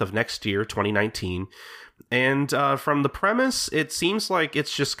 7th of next year, 2019. And from the premise, it seems like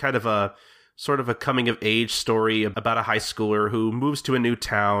it's just kind of a sort of a coming-of-age story about a high schooler who moves to a new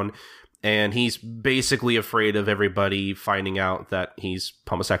town, and he's basically afraid of everybody finding out that he's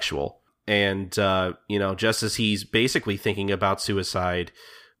homosexual. And, just as he's basically thinking about suicide,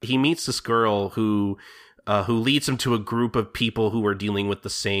 he meets this girl who leads him to a group of people who are dealing with the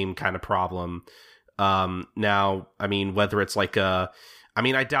same kind of problem. Now, I mean, whether it's like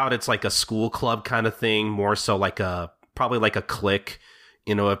I doubt it's like a school club kind of thing, more so like probably like a clique,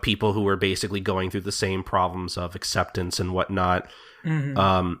 of people who are basically going through the same problems of acceptance and whatnot.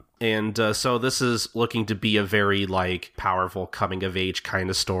 Mm-hmm. So this is looking to be a very like powerful coming of age kind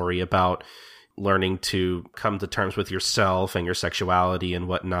of story about learning to come to terms with yourself and your sexuality and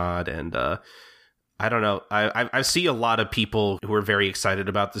whatnot. And I don't know. I see a lot of people who are very excited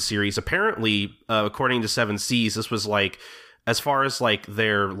about the series. Apparently, according to Seven Seas, this was like, as far as like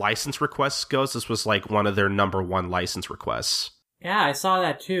their license requests goes, this was like one of their number one license requests. Yeah, I saw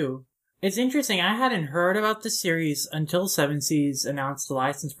that too. It's interesting. I hadn't heard about the series until Seven Seas announced the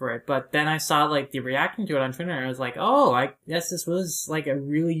license for it, but then I saw like the reaction to it on Twitter, and I was like, oh, I guess this was like a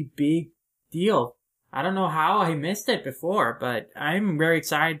really big deal. I don't know how I missed it before, but I'm very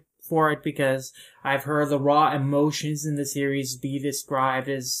excited for it because I've heard the raw emotions in the series be described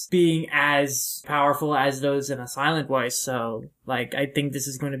as being as powerful as those in a silent voice. So, like, I think this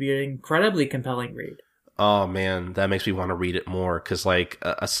is going to be an incredibly compelling read. Oh man, that makes me want to read it more, because like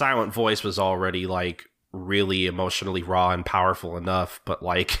a silent voice was already like really emotionally raw and powerful enough, but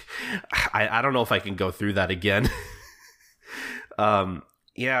like I don't know if I can go through that again. I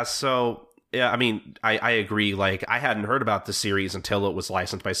mean, I agree. Like, I hadn't heard about the series until it was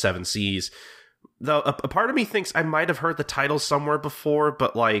licensed by Seven Seas. Though a part of me thinks I might have heard the title somewhere before,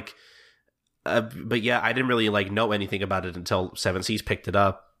 but like, but yeah, I didn't really like know anything about it until Seven Seas picked it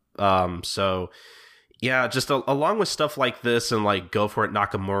up. So yeah, just along with stuff like this and like Go For It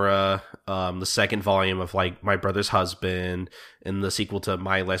Nakamura, the second volume of like My Brother's Husband, and the sequel to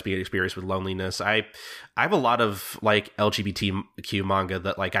My Lesbian Experience with Loneliness, I have a lot of like LGBTQ manga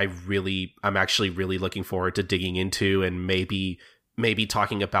that like I'm actually really looking forward to digging into and maybe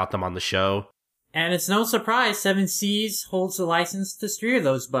talking about them on the show. And it's no surprise Seven Seas holds the license to 3 of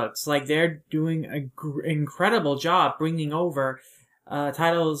those books. Like, they're doing an incredible job bringing over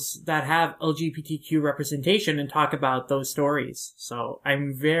titles that have LGBTQ representation and talk about those stories. So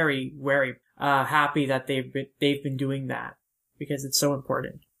I'm very, very happy that they've been doing that, because it's so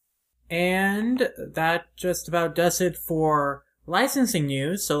important. And that just about does it for licensing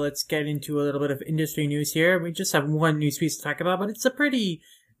news. So let's get into a little bit of industry news here. We just have one news piece to talk about, but it's a pretty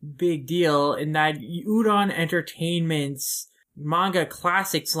big deal in that Udon Entertainment's manga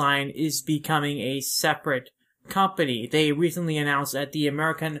classics line is becoming a separate company. They recently announced at the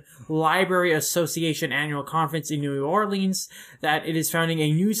American Library Association annual conference in New Orleans that it is founding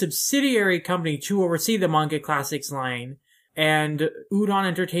a new subsidiary company to oversee the manga classics line. And Udon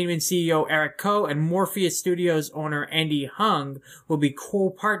Entertainment CEO Eric Ko and Morpheus Studios owner Andy Hung will be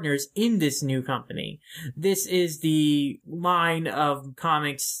co-partners in this new company. This is the line of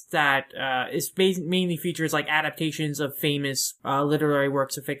comics that mainly features like adaptations of famous literary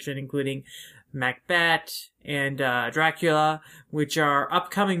works of fiction, including Macbeth and Dracula, which are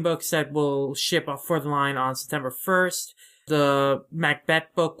upcoming books that will ship for the line on September 1st. The Macbeth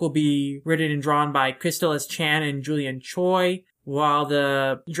book will be written and drawn by Crystal S. Chan and Julian Choi, while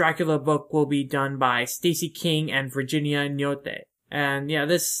the Dracula book will be done by Stacey King and Virginia Nyote. And yeah,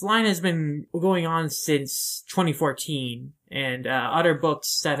 this line has been going on since 2014, and other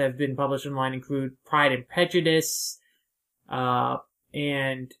books that have been published online include Pride and Prejudice,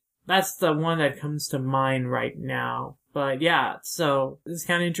 and that's the one that comes to mind right now. But yeah, so it's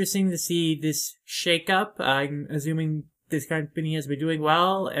kind of interesting to see this shake-up. I'm assuming this company has been doing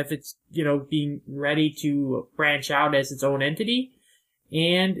well, if it's, being ready to branch out as its own entity.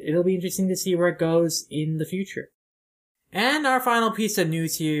 And it'll be interesting to see where it goes in the future. And our final piece of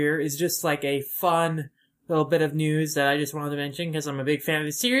news here is just like a fun little bit of news that I just wanted to mention because I'm a big fan of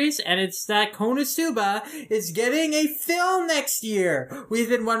the series, and it's that Konosuba is getting a film next year. We've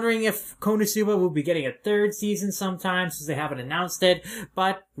been wondering if Konosuba will be getting a 3rd season sometime since they haven't announced it,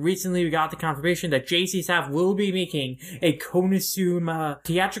 but recently we got the confirmation that JC Staff will be making a Konosuba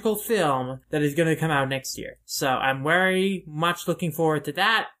theatrical film that is going to come out next year. So I'm very much looking forward to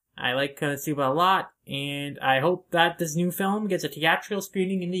that. I like Konosuba a lot, and I hope that this new film gets a theatrical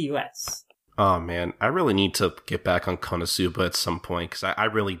screening in the US. Oh man, I really need to get back on Konosuba at some point, because I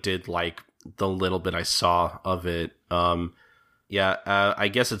really did like the little bit I saw of it. I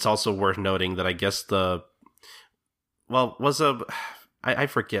guess it's also worth noting that I guess I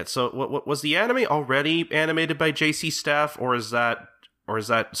forget. So, what was the anime already animated by JC Staff, or is that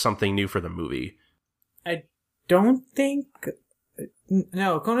something new for the movie? I don't think.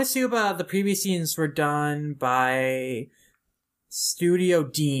 No, Konosuba. The previous scenes were done by Studio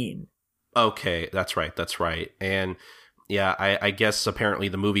Dean. Okay, that's right. And yeah, I guess apparently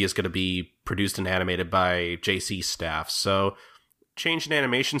the movie is going to be produced and animated by JC Staff. So, change in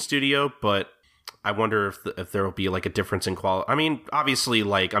animation studio, but I wonder if there will be like a difference in quality. I mean, obviously,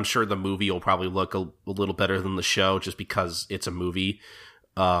 like I'm sure the movie will probably look a little better than the show just because it's a movie.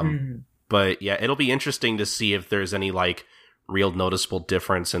 But yeah, it'll be interesting to see if there's any like real noticeable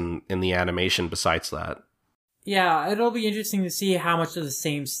difference in the animation besides that. Yeah, it'll be interesting to see how much of the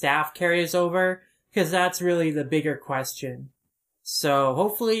same staff carries over, because that's really the bigger question. So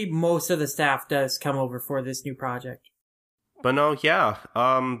hopefully most of the staff does come over for this new project. But no, yeah,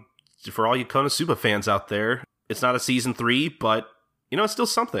 for all you Konosuba fans out there, it's not a season 3, but, it's still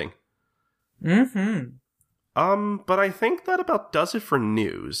something. Mm-hmm. But I think that about does it for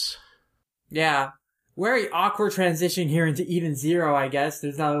news. Yeah. Very awkward transition here into Eden Zero, I guess.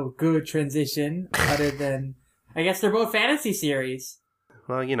 There's no good transition other than, I guess they're both fantasy series.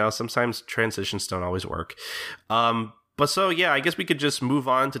 Well, sometimes transitions don't always work. But so, yeah, I guess we could just move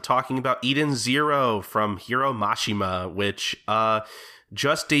on to talking about Eden Zero from Hiro Mashima, which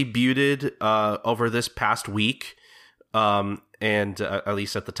just debuted over this past week, and at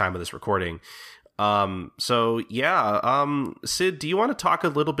least at the time of this recording. Sid, do you want to talk a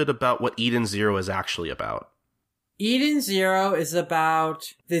little bit about what Eden Zero is actually about? Eden Zero is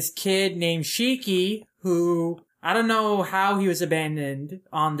about this kid named Shiki who, I don't know how he was abandoned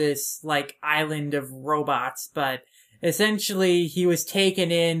on this, like, island of robots, but essentially he was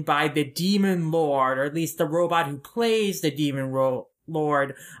taken in by the Demon Lord, or at least the robot who plays the Demon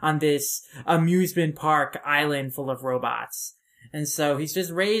Lord on this amusement park island full of robots. And so he's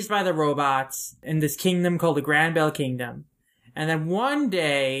just raised by the robots in this kingdom called the Grand Bell Kingdom. And then one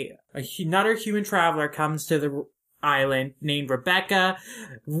day, another human traveler comes to the island named Rebecca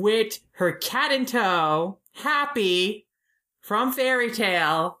with her cat in tow, Happy, from Fairy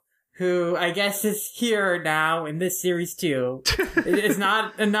Tail, who I guess is here now in this series too. It's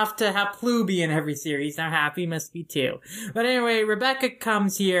not enough to have Plu be in every series. Now Happy must be too. But anyway, Rebecca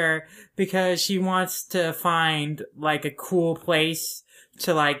comes here because she wants to find like a cool place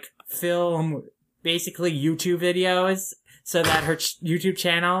to like film basically YouTube videos so that her YouTube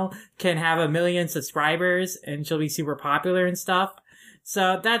channel can have 1 million subscribers and she'll be super popular and stuff.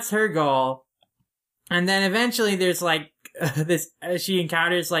 So that's her goal. And then eventually there's like she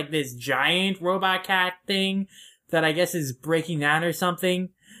encounters like this giant robot cat thing that I guess is breaking down or something.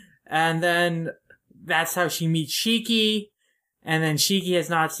 And then that's how she meets Shiki. And then Shiki has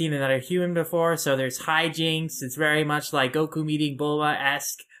not seen another human before, so there's hijinks. It's very much like Goku meeting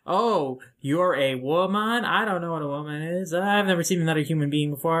Bulma-esque. Oh, you're a woman? I don't know what a woman is. I've never seen another human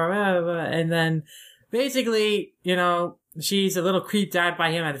being before. And then basically, she's a little creeped out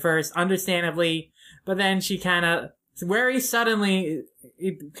by him at first, understandably. But then she kind of very suddenly,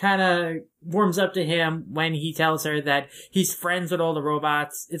 it kind of warms up to him when he tells her that he's friends with all the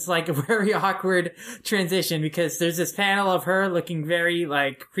robots. It's like a very awkward transition because there's this panel of her looking very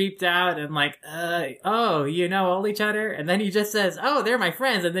like creeped out and like, oh, all each other. And then he just says, oh, they're my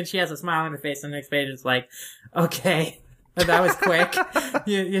friends. And then she has a smile on her face. And the next page is like, okay. That was quick.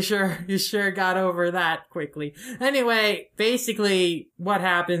 You sure got over that quickly. Anyway, basically, what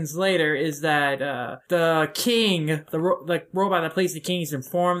happens later is that the king, the robot that plays the king, is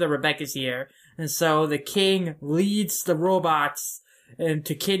informed that Rebecca's here, and so the king leads the robots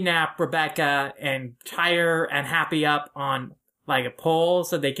to kidnap Rebecca and tie her and Happy up on like a pole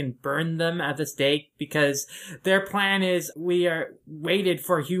so they can burn them at the stake, because their plan is we are waited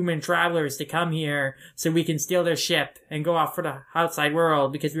for human travelers to come here so we can steal their ship and go off for the outside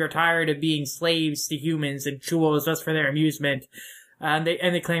world, because we are tired of being slaves to humans and tools just for their amusement. And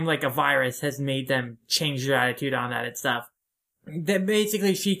they claim like a virus has made them change their attitude on that and stuff. Then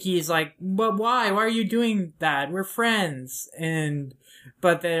basically Shiki is like, but why? Why are you doing that? We're friends.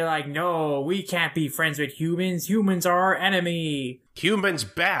 But they're like, no, we can't be friends with humans. Humans are our enemy. Humans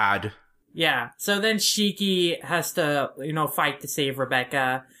bad. Yeah. So then Shiki has to, fight to save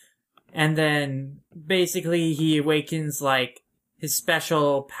Rebecca. And then basically he awakens like his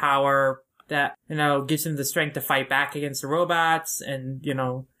special power that, gives him the strength to fight back against the robots and,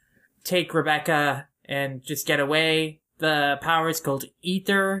 take Rebecca and just get away. The power is called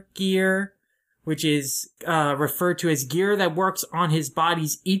Ether Gear, which is referred to as gear that works on his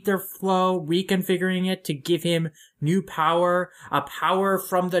body's ether flow, reconfiguring it to give him new power, a power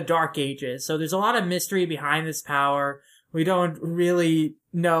from the Dark Ages. So there's a lot of mystery behind this power. We don't really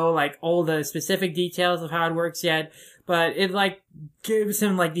know, like, all the specific details of how it works yet, but it, like, gives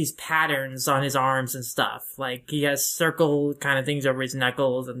him, like, these patterns on his arms and stuff. Like, he has circle kind of things over his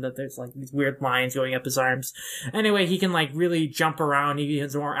knuckles, and that there's, like, these weird lines going up his arms. Anyway, he can, like, really jump around. He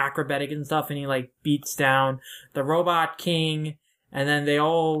has more acrobatic and stuff, and he, like, beats down the Robot King, and then they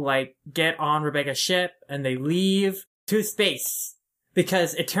all, like, get on Rebecca's ship, and they leave to space.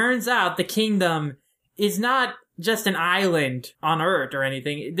 Because it turns out the kingdom is not just an island on Earth or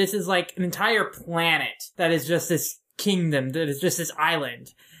anything. This is like an entire planet that is just this kingdom, that is just this island.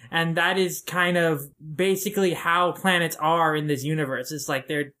 And that is kind of basically how planets are in this universe. It's like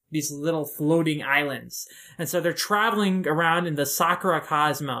they're these little floating islands. And so they're traveling around in the Sakura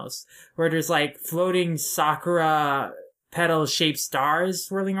cosmos, where there's like floating Sakura petal-shaped stars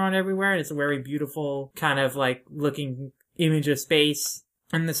swirling around everywhere. And it's a very beautiful kind of like looking image of space.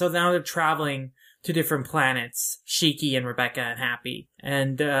 And so now they're traveling to different planets, Shiki and Rebecca and Happy.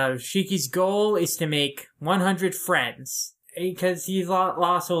 And Shiki's goal is to make 100 friends, because he's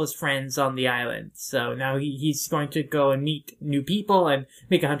lost all his friends on the island. So now he's going to go and meet new people and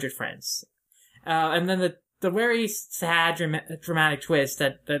make 100 friends. And then the very sad dramatic twist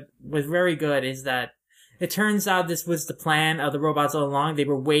that was very good is that it turns out this was the plan of the robots all along. They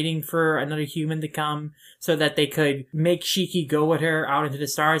were waiting for another human to come so that they could make Shiki go with her out into the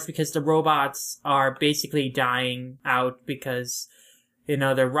stars, because the robots are basically dying out because,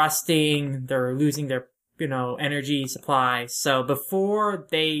 they're rusting, they're losing their, energy supply. So before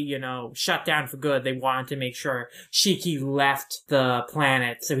they, shut down for good, they wanted to make sure Shiki left the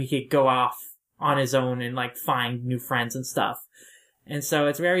planet so he could go off on his own and, like, find new friends and stuff. And so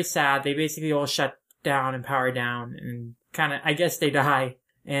it's very sad. They basically all shut down and power down, and kind of, I guess they die.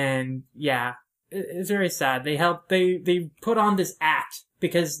 And yeah, it's very sad. They put on this act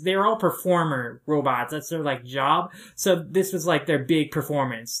because they're all performer robots. That's their like job. So this was like their big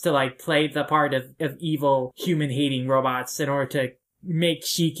performance to like play the part of evil human hating robots in order to make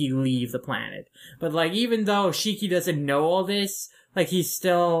Shiki leave the planet. But like, even though Shiki doesn't know all this, like he's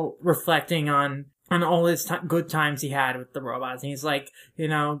still reflecting on all his good times he had with the robots. And he's like,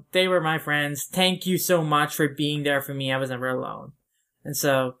 they were my friends. Thank you so much for being there for me. I was never alone. And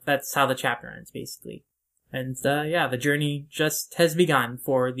so that's how the chapter ends, basically. And, the journey just has begun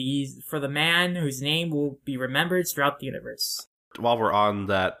for the man whose name will be remembered throughout the universe. While we're on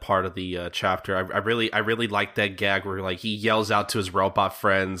that part of the chapter, I really like that gag where, like, he yells out to his robot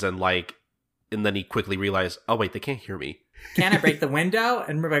friends and then he quickly realizes, oh wait, they can't hear me. Can I break the window?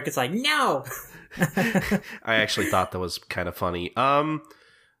 And Rebecca's like, no! I actually thought that was kind of funny.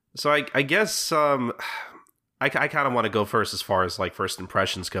 So I guess I kind of want to go first as far as like first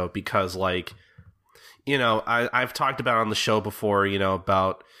impressions go, because like, I've talked about on the show before,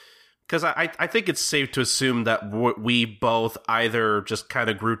 about, because I think it's safe to assume that we both either just kind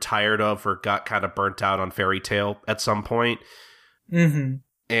of grew tired of or got kind of burnt out on Fairy Tail at some point. Mm-hmm.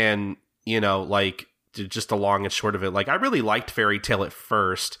 And like, just the long and short of it, like, I really liked Fairy Tail at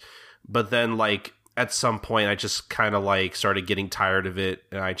first, but then like at some point I just kind of like started getting tired of it,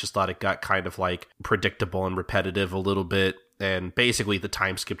 and I just thought it got kind of like predictable and repetitive a little bit, and basically the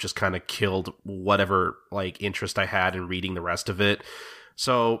time skip just kind of killed whatever like interest I had in reading the rest of it.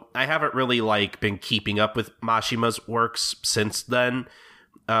 So I haven't really like been keeping up with Mashima's works since then,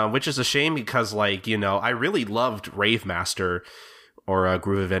 which is a shame, because like, I really loved Rave Master, or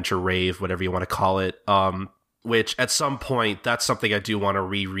Groove Adventure Rave, whatever you want to call it, which at some point, that's something I do want to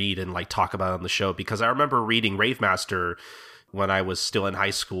reread and like talk about on the show, because I remember reading Rave Master when I was still in high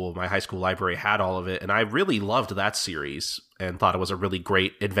school. My high school library had all of it, and I really loved that series and thought it was a really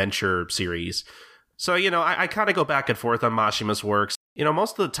great adventure series. So, I kind of go back and forth on Mashima's works.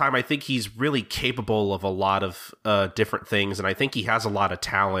 Most of the time, I think he's really capable of a lot of different things, and I think he has a lot of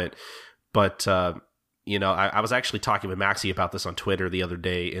talent, but I was actually talking with Maxie about this on Twitter the other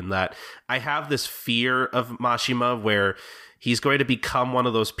day, in that I have this fear of Mashima where he's going to become one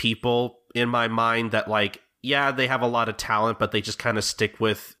of those people in my mind that, like, yeah, they have a lot of talent, but they just kind of stick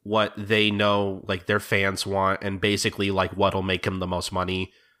with what they know, like, their fans want, and basically, like, what'll make him the most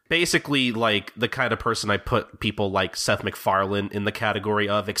money. Basically, like, the kind of person I put people like Seth MacFarlane in the category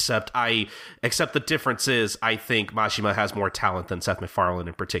of, except the difference is I think Mashima has more talent than Seth MacFarlane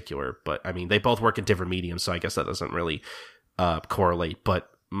in particular. But, I mean, they both work in different mediums, so I guess that doesn't really correlate. But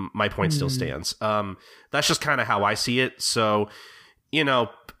my point still stands. That's just kind of how I see it. So,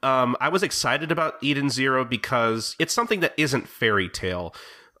 I was excited about Eden Zero because it's something that isn't Fairy Tail.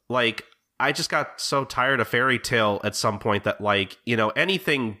 Like, I just got so tired of Fairy Tail at some point that, like, you know,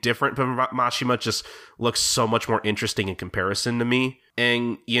 anything different from Mashima just looks so much more interesting in comparison to me.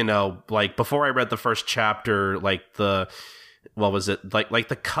 And, you know, like, before I read the first chapter, like, what was it? Like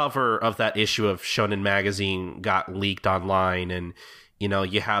the cover of that issue of Shonen Magazine got leaked online, and, you know,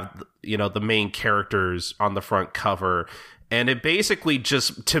 you have, you know, the main characters on the front cover, and it basically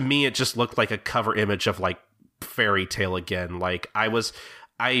just, to me, it just looked like a cover image of, like, Fairy Tail again. Like,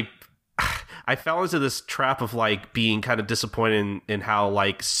 I fell into this trap of, like, being kind of disappointed in how,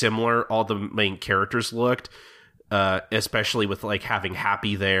 like, similar all the main characters looked, especially with, like, having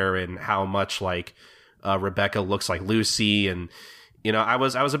Happy there, and how much, like, Rebecca looks like Lucy. And, you know, I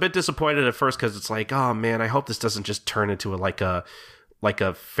was a bit disappointed at first because it's like, oh man, I hope this doesn't just turn into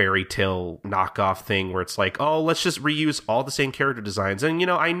a Fairy Tail knockoff thing where it's like, oh, let's just reuse all the same character designs. And, you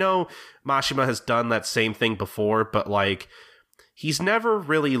know, I know Mashima has done that same thing before, but, like, he's never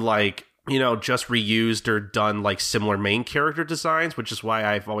really, like, you know, just reused or done, like, similar main character designs, which is why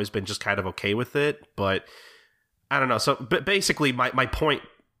I've always been just kind of okay with it. But I don't know. So, but basically, my point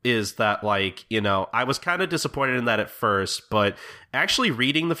is that, like, you know, I was kind of disappointed in that at first, but actually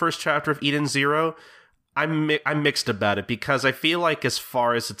reading the first chapter of Eden Zero, I'm mixed about it, because I feel like as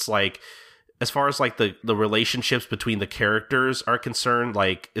far as like the relationships between the characters are concerned,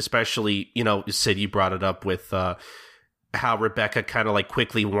 like, especially, you know, Sid, you brought it up with how Rebecca kind of, like,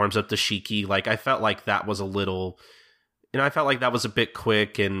 quickly warms up to Shiki. Like, I felt like that was a little, you know, I felt like that was a bit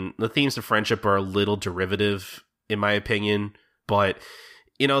quick, and the themes of friendship are a little derivative, in my opinion. But,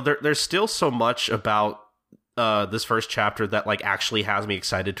 you know, there's still so much about this first chapter that, like, actually has me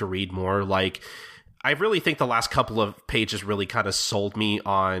excited to read more. Like, I really think the last couple of pages really kind of sold me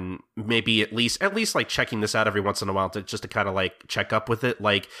on maybe at least like checking this out every once in a while to kind of, like, check up with it.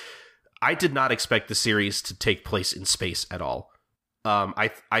 Like, I did not expect the series to take place in space at all.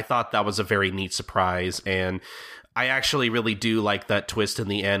 I thought that was a very neat surprise, and I actually really do like that twist in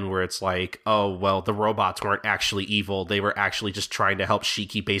the end where it's like, oh, well, the robots weren't actually evil. They were actually just trying to help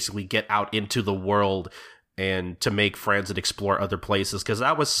Shiki basically get out into the world and to make friends and explore other places, because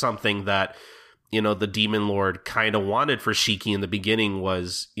that was something that, you know, the Demon Lord kind of wanted for Shiki in the beginning.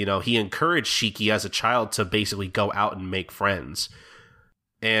 Was, you know, he encouraged Shiki as a child to basically go out and make friends.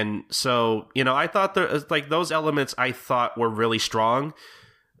 And so, you know, I thought like, those elements I thought were really strong.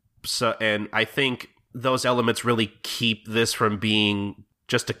 So, and I think those elements really keep this from being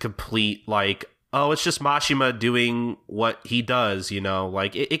just a complete, like, oh, it's just Mashima doing what he does, you know,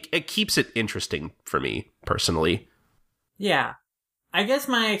 like, it keeps it interesting for me personally. Yeah. I guess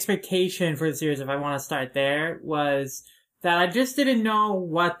my expectation for the series, if I want to start there, was that I just didn't know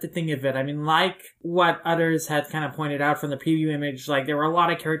what to think of it. I mean, like what others had kind of pointed out from the preview image, like, there were a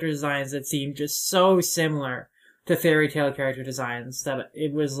lot of character designs that seemed just so similar to Fairy Tail character designs that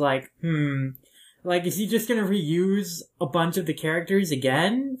it was like, like, is he just gonna reuse a bunch of the characters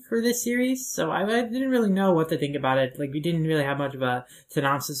again for this series? So I didn't really know what to think about it. Like, we didn't really have much of a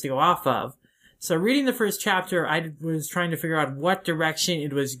synopsis to go off of. So reading the first chapter, I was trying to figure out what direction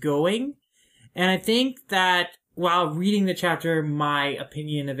it was going. And I think that while reading the chapter, my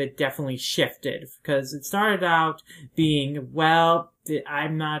opinion of it definitely shifted, because it started out being, well,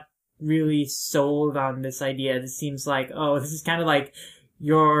 I'm not really sold on this idea. This seems like, oh, this is kind of like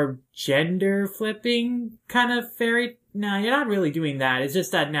your gender flipping kind of fairy. No, you're not really doing that. It's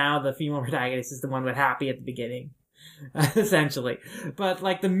just that now the female protagonist is the one with Happy at the beginning, essentially. But,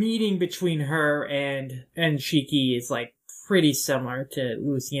 like, the meeting between her and Shiki is, like, pretty similar to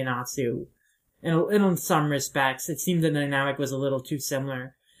Lucy and Natsu. And in some respects, it seemed the dynamic was a little too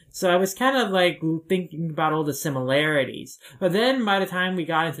similar. So I was kind of, like, thinking about all the similarities. But then by the time we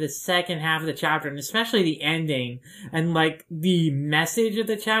got into the second half of the chapter, and especially the ending, and, like, the message of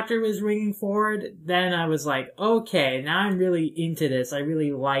the chapter was ringing forward, then I was like, okay, now I'm really into this. I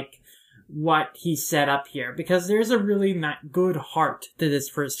really like what he set up here, because there's a really good heart to this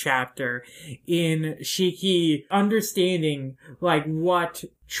first chapter in Shiki understanding, like, what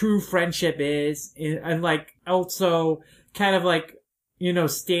true friendship is, and, like, also kind of, like, you know,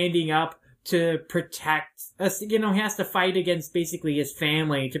 standing up to protect us. You know, he has to fight against basically his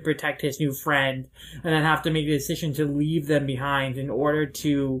family to protect his new friend, and then have to make the decision to leave them behind in order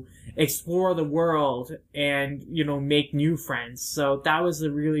to explore the world and, you know, make new friends. So that was a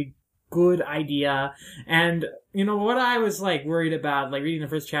really good idea. And, you know, what I was, like, worried about, like, reading the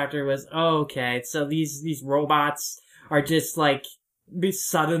first chapter was, oh, okay, so these robots are just, like, be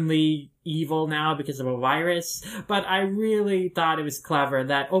suddenly evil now because of a virus. But I really thought it was clever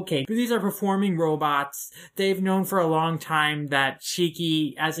that, okay, these are performing robots. They've known for a long time that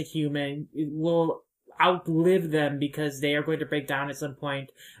Shiki, as a human, will outlive them because they are going to break down at some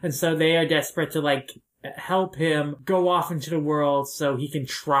point. And so they are desperate to, like, help him go off into the world so he can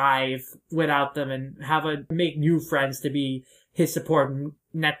thrive without them and make new friends to be his support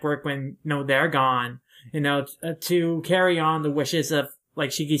network when, they're gone. To carry on the wishes of, like,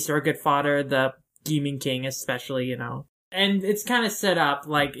 Shiki's surrogate father, the Demon King especially, And it's kind of set up,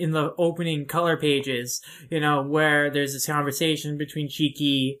 like, in the opening color pages, where there's this conversation between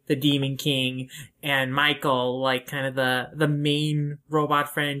Shiki, the Demon King, and Michael, like, kind of the main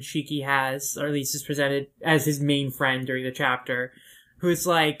robot friend Shiki has, or at least is presented as his main friend during the chapter, who's,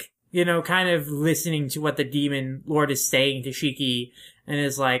 like, kind of listening to what the Demon Lord is saying to Shiki, and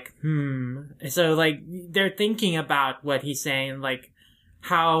is like, So, like, they're thinking about what he's saying, like,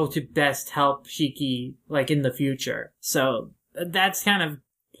 how to best help Shiki, like, in the future. So, that's kind of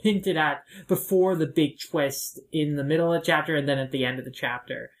hinted at before the big twist in the middle of the chapter and then at the end of the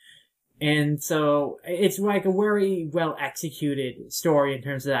chapter. And so, it's like a very well executed story in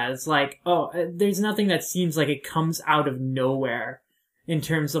terms of that. It's like, there's nothing that seems like it comes out of nowhere in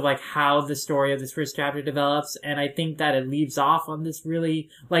terms of, like, how the story of this first chapter develops, and I think that it leaves off on this really,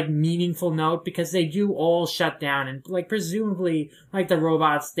 like, meaningful note, because they do all shut down, and, like, presumably, like, the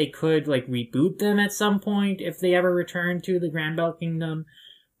robots, they could, like, reboot them at some point if they ever return to the Grand Bell Kingdom.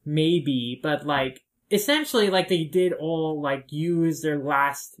 Maybe, but, like, essentially, like, they did all, like, use their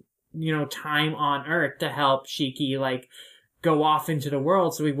last, time on Earth to help Shiki, like, go off into the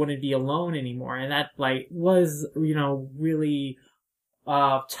world so he wouldn't be alone anymore, and that, like, was, really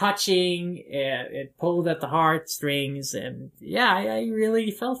touching. It pulled at the heartstrings, and yeah, I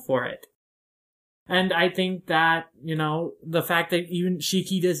really felt for it. And I think that, the fact that even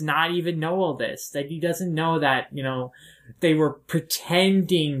Shiki does not even know all this, that he doesn't know that, they were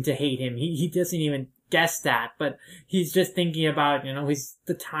pretending to hate him. He doesn't even guess that, but he's just thinking about,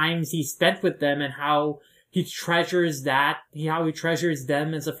 the times he spent with them and how he treasures how he treasures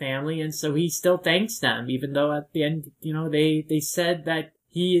them as a family, and so he still thanks them, even though at the end, they said that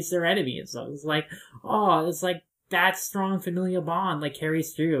he is their enemy, and so it's like, it's like that strong familial bond, like,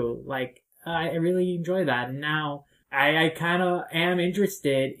 carries through. Like, I really enjoy that, and now I kind of am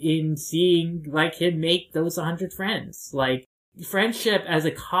interested in seeing, like, him make those 100 friends. Like, friendship as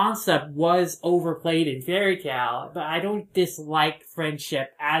a concept was overplayed in Fairy Tail, but I don't dislike friendship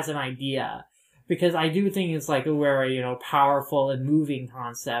as an idea. Because I do think it's, like, a very, powerful and moving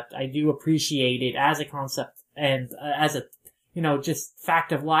concept. I do appreciate it as a concept and as a, just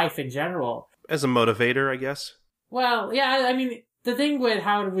fact of life in general. As a motivator, I guess. Well, yeah, I mean, the thing with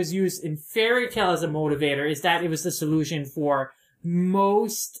how it was used in Fairy Tail as a motivator is that it was the solution for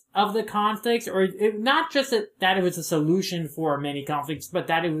most of the conflicts, or not just that it was a solution for many conflicts, but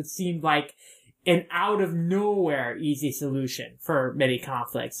that it would seem like an out-of-nowhere easy solution for many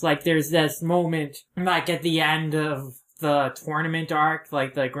conflicts. Like, there's this moment, like, at the end of the tournament arc,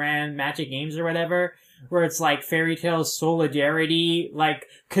 like, the Grand Magic Games or whatever, where it's like Fairy Tail's solidarity, like,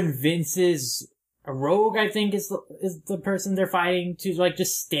 convinces Rogue, I think, is the person they're fighting, to, like,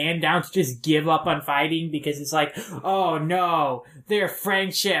 just stand down, to just give up on fighting, because it's like, oh no, their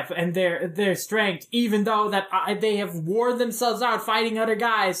friendship and their strength, even though that they have worn themselves out fighting other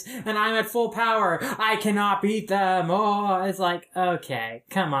guys, and I'm at full power, I cannot beat them. Oh, it's like, okay,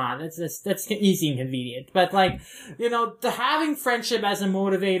 come on, that's easy and convenient. But, like, the having friendship as a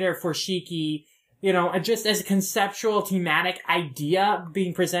motivator for Shiki, just as a conceptual thematic idea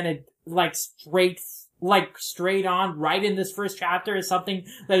being presented, like, straight on right in this first chapter, is something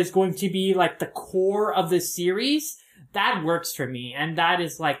that is going to be, like, the core of this series. That works for me, and that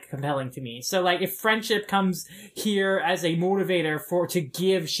is, like, compelling to me. So, like, if friendship comes here as a motivator to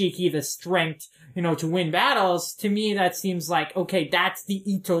give Shiki the strength, to win battles, to me that seems like, okay, that's the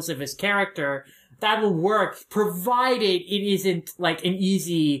ethos of his character. That will work, provided it isn't, like, an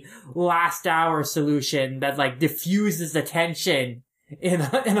easy last hour solution that, like, diffuses the tension in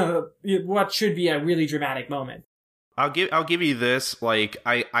a what should be a really dramatic moment. I'll give you this. Like,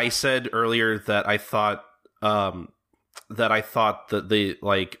 I said earlier that I thought that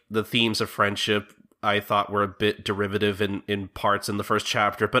the themes of friendship, I thought, were a bit derivative in parts in the first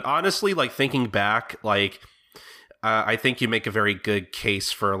chapter. But honestly, like, thinking back, like, I think you make a very good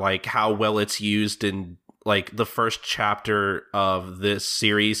case for, like, how well it's used in, like, the first chapter of this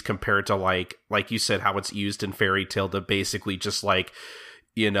series compared to, like you said, how it's used in Fairy Tail to basically just, like,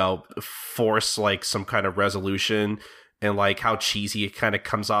 force, like, some kind of resolution. and like how cheesy it kind of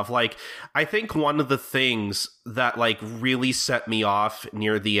comes off. Like, I think one of the things that like really set me off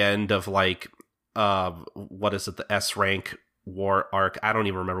near the end of like what is it, the S rank war arc, I don't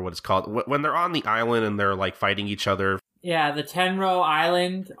even remember what it's called, when they're on the island and they're like fighting each other. Yeah, the Tenro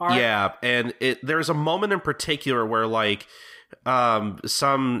Island arc. Yeah, and there's a moment in particular where like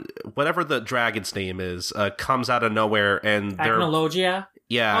some whatever the dragon's name is comes out of nowhere, and they're Technologia.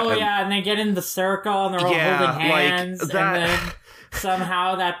 Yeah. And they get in the circle and they're all holding hands, like that... and then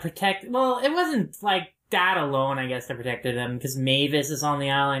somehow that well, it wasn't like that alone, I guess, that protected them, because Mavis is on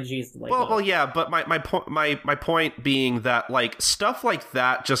the island. She's like, well, yeah, but my point being that like stuff like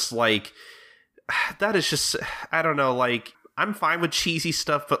that, just like that is just, I don't know, like I'm fine with cheesy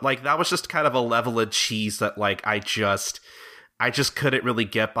stuff, but like that was just kind of a level of cheese that like I just couldn't really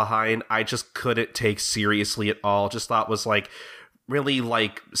get behind. I just couldn't take seriously at all. Just thought was like really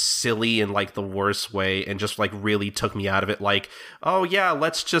like silly in like the worst way, and just like really took me out of it. Like, oh yeah,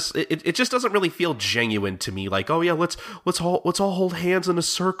 let's just it just doesn't really feel genuine to me. Like, oh yeah, let's all hold hands in a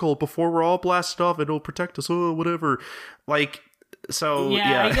circle before we're all blasted off and it'll protect us, oh whatever. Like, so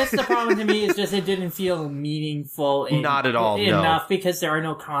yeah. I guess the problem to me is just it didn't feel meaningful not at all enough, because there are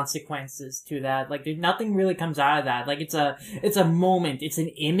no consequences to that. Like, nothing really comes out of that. Like, it's a moment, it's an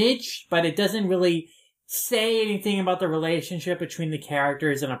image, but it doesn't really say anything about the relationship between the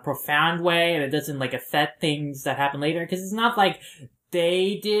characters in a profound way, and it doesn't like affect things that happen later, because it's not like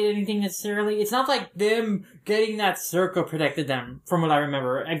they did anything necessarily. It's not like them getting that circle protected them, from what I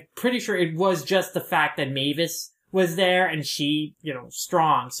remember. I'm pretty sure it was just the fact that Mavis was there, and she,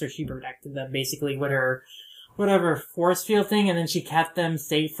 strong, so she protected them basically with her whatever force field thing, and then she kept them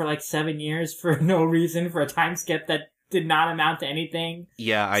safe for like 7 years for no reason, for a time skip that did not amount to anything.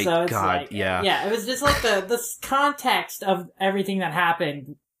 Yeah, Yeah, it was just like the context of everything that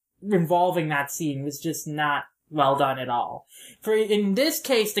happened involving that scene was just not well done at all. In this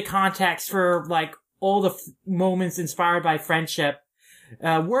case, the context for like all the moments inspired by friendship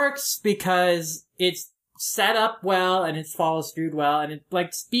works, because it's set up well and it follows through well, and it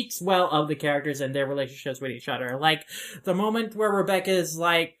like speaks well of the characters and their relationships with each other. Like the moment where Rebecca is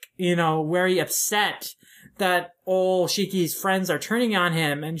like, very upset that all Shiki's friends are turning on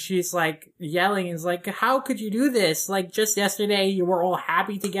him, and she's like yelling, and is like, how could you do this? Like, just yesterday you were all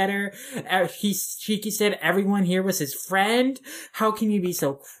happy together. Shiki said everyone here was his friend. How can you be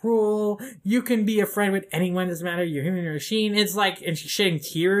so cruel? You can be a friend with anyone, doesn't matter, you're human or machine. It's like, and she's shedding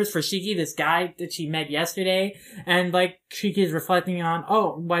tears for Shiki, this guy that she met yesterday, and like Shiki is reflecting on,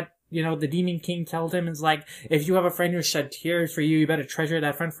 what the Demon King told him, is like, if you have a friend who shed tears for you, you better treasure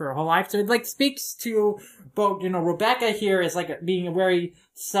that friend for your whole life. So it like speaks to both, Rebecca here is like being a very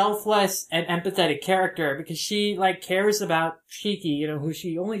selfless and empathetic character, because she like cares about Shiki, who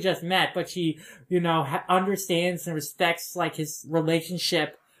she only just met, but she, understands and respects like his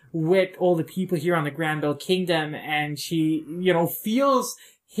relationship with all the people here on the Granville Kingdom, and she, feels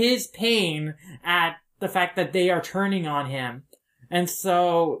his pain at the fact that they are turning on him. And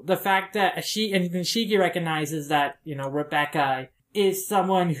so the fact that Shiki recognizes that, Rebecca is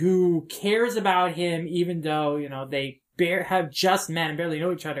someone who cares about him, even though, they have just met and barely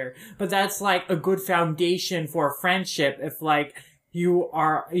know each other. But that's like a good foundation for a friendship, if like you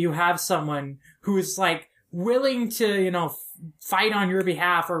have someone who's like willing to, fight on your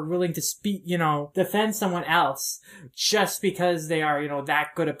behalf, or willing to speak, defend someone else, just because they are,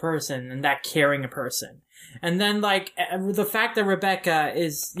 that good a person and that caring a person. And then, like, the fact that Rebecca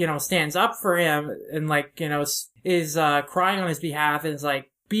is, stands up for him and, like, is crying on his behalf, and is, like,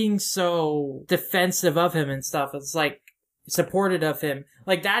 being so defensive of him and stuff. It's, like, supportive of him.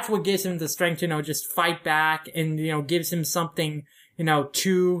 Like, that's what gives him the strength to, just fight back, and, gives him something,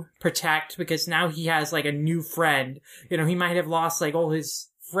 to protect, because now he has, like, a new friend. He might have lost, like, all his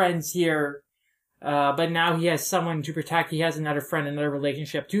friends here, but now he has someone to protect. He has another friend, another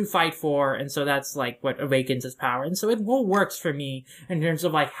relationship to fight for, and so that's like what awakens his power. And so it all works for me in terms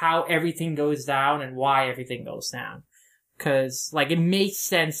of like how everything goes down and why everything goes down. 'Cause like it makes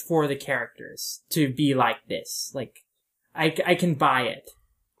sense for the characters to be like this. Like I can buy it.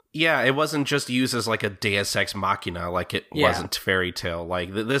 Yeah, it wasn't just used as like a Deus Ex Machina, like it wasn't Fairy Tail.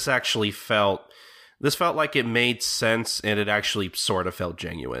 Like this actually felt like it made sense, and it actually sort of felt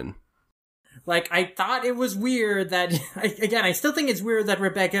genuine. Like, I thought it was weird that, again, I still think it's weird that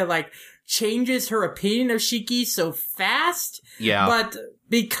Rebecca, like, changes her opinion of Shiki so fast. Yeah. But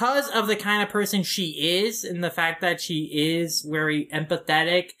because of the kind of person she is, and the fact that she is very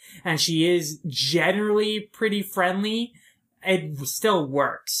empathetic, and she is generally pretty friendly, it still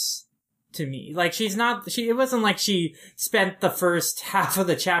works to me. Like, it wasn't like she spent the first half of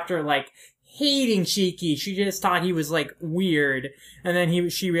the chapter, like, hating Shiki. She just thought he was, like, weird. And then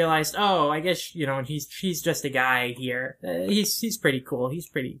she realized, oh, I guess, you know, he's just a guy here. He's pretty cool. He's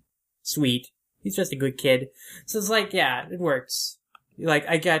pretty sweet. He's just a good kid. So it's like, yeah, it works. Like,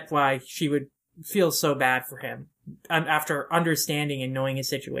 I get why she would feel so bad for him after understanding and knowing his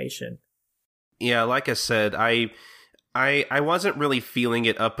situation. Yeah, like I said, I wasn't really feeling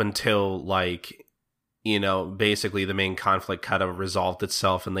it up until, like, you know, basically the main conflict kind of resolved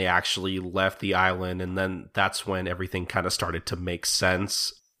itself and they actually left the island, and then that's when everything kind of started to make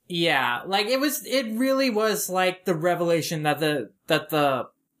sense. Yeah, like it really was like the revelation that the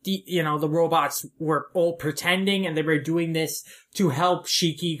you know, the robots were all pretending and they were doing this to help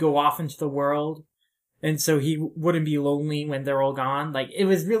Shiki go off into the world. And so he wouldn't be lonely when they're all gone. Like, it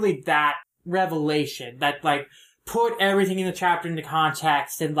was really that revelation that, like, put everything in the chapter into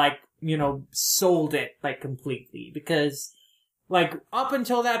context and, like, you know, sold it, like, completely. Because, like, up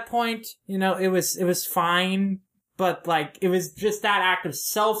until that point, you know, it was fine. But, like, it was just that act of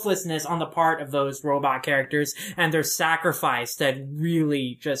selflessness on the part of those robot characters and their sacrifice that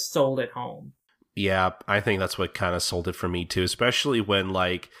really just sold it home. Yeah, I think that's what kind of sold it for me, too. Especially when,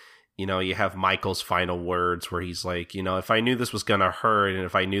 like, you know, you have Michael's final words where he's like, you know, if I knew this was going to hurt and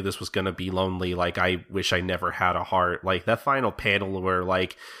if I knew this was going to be lonely, like, I wish I never had a heart. Like, that final panel where,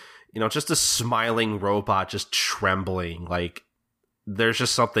 like, you know, just a smiling robot just trembling, like, there's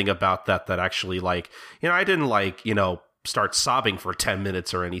just something about that actually, like, you know, I didn't, like, you know, start sobbing for 10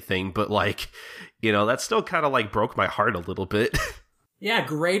 minutes or anything, but, like, you know, that still kind of, like, broke my heart a little bit. Yeah,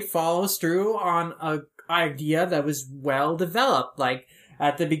 great follows through on a idea that was well developed. Like,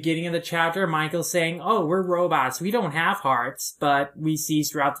 at the beginning of the chapter, Michael's saying, oh, we're robots, we don't have hearts, but we see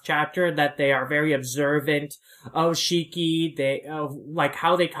throughout the chapter that they are very observant of Shiki, like,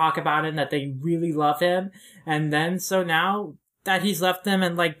 how they talk about him, that they really love him, and then, so now that he's left them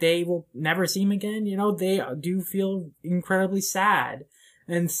and, like, they will never see him again, you know, they do feel incredibly sad.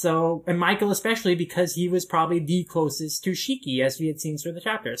 And so, and Michael especially, because he was probably the closest to Shiki, as we had seen through the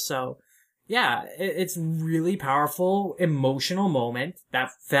chapter. So, yeah, it's really powerful, emotional moment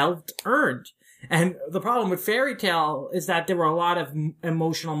that felt earned. And the problem with Fairy Tail is that there were a lot of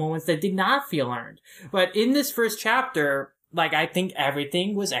emotional moments that did not feel earned. But in this first chapter, like, I think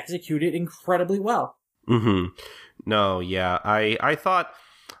everything was executed incredibly well. Mm-hmm. No, yeah, I thought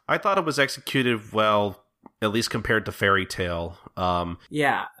it was executed well, at least compared to Fairy Tail.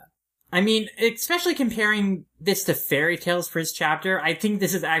 Yeah. I mean, especially comparing this to Fairy Tail's first chapter, I think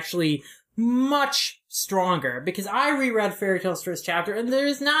this is actually much stronger, because I reread Fairy Tail's first chapter, and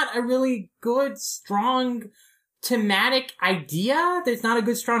there's not a really good, strong thematic idea. There's not a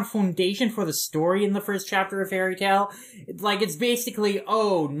good, strong foundation for the story in the first chapter of Fairy Tail. Like, it's basically,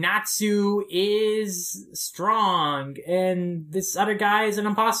 oh, Natsu is strong, and this other guy is an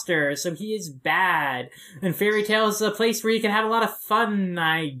imposter, so he is bad. And Fairy Tail is a place where you can have a lot of fun,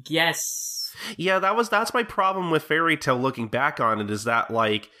 I guess. Yeah, that's my problem with Fairy Tail looking back on it, is that,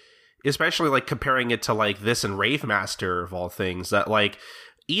 like, especially, like, comparing it to, like, this and Rave Master, of all things, that, like,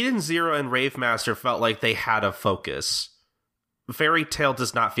 Eden Zero and Rave Master felt like they had a focus. Fairy Tail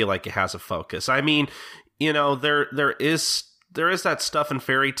does not feel like it has a focus. I mean, you know, there is that stuff in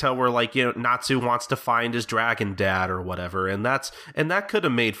Fairy Tail where, like, you know, Natsu wants to find his dragon dad or whatever, and that could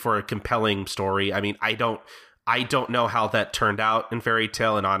have made for a compelling story. I mean, I don't know how that turned out in Fairy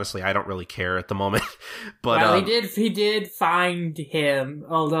Tail, and honestly, I don't really care at the moment. But well, he did find him,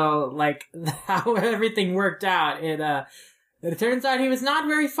 although, like, how everything worked out, it turns out he was not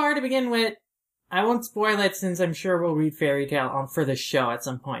very far to begin with. I won't spoil it, since I'm sure we'll read Fairy Tail for the show at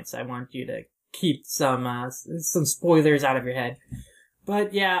some point, so I want you to keep some spoilers out of your head.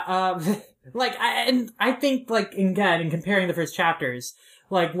 But yeah, like, I think, like, again, in comparing the first chapters,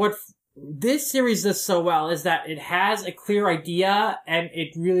 like, what this series does so well is that it has a clear idea, and it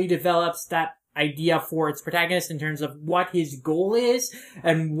really develops that idea for its protagonist in terms of what his goal is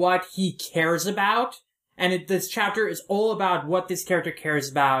and what he cares about. And this chapter is all about what this character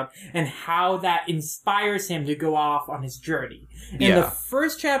cares about and how that inspires him to go off on his journey. In the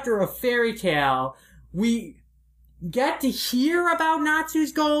first chapter of Fairy Tail, we get to hear about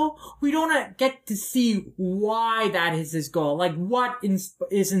Natsu's goal. We don't get to see why that is his goal. Like, what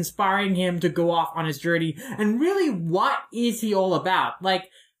is inspiring him to go off on his journey? And really, what is he all about? Like,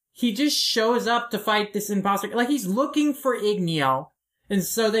 he just shows up to fight this imposter. Like, he's looking for Igneo. And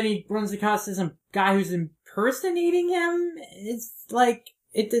so then he runs across this guy who's impersonating him. It's like,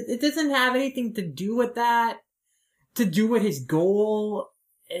 it doesn't have anything to do with that, to do with his goal.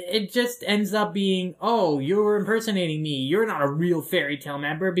 It just ends up being, oh, you're impersonating me. You're not a real Fairy Tail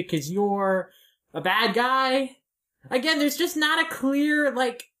member because you're a bad guy. Again, there's just not a clear,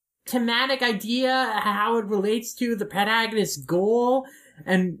 like, thematic idea, how it relates to the protagonist's goal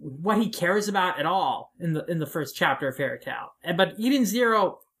and what he cares about at all in the first chapter of Fairy Tail. But Eden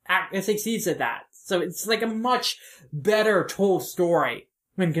Zero succeeds at that. So it's like a much better told story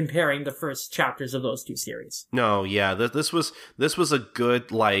when comparing the first chapters of those two series. No, yeah, this was a good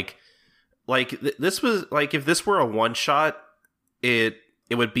this was like if this were a one shot, it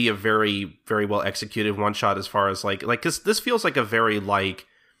would be a very, very well executed one shot as far as like because this feels like a very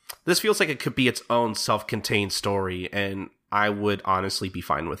this feels like it could be its own self-contained story, and I would honestly be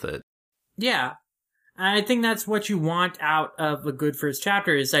fine with it. Yeah. I think that's what you want out of a good first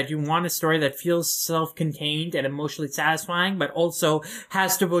chapter, is that you want a story that feels self-contained and emotionally satisfying, but also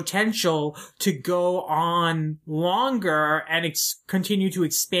has the potential to go on longer and continue to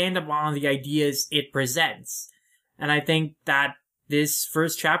expand upon the ideas it presents. And I think that this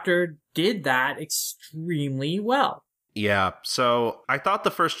first chapter did that extremely well. Yeah, so I thought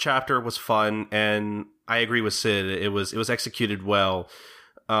the first chapter was fun, and I agree with Sid. It was executed well.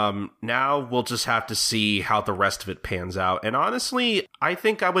 Now we'll just have to see how the rest of it pans out. And honestly, I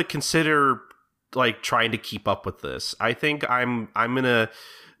think I would consider like trying to keep up with this. I think I'm gonna.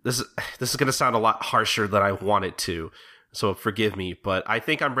 This is gonna sound a lot harsher than I want it to, so forgive me. But I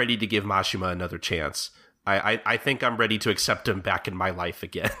think I'm ready to give Mashima another chance. I think I'm ready to accept him back in my life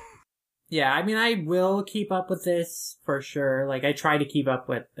again. Yeah, I mean, I will keep up with this for sure. Like, I try to keep up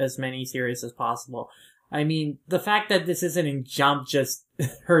with as many series as possible. I mean, the fact that this isn't in Jump just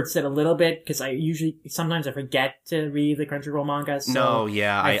hurts it a little bit, because sometimes I forget to read the Crunchyroll manga, so no,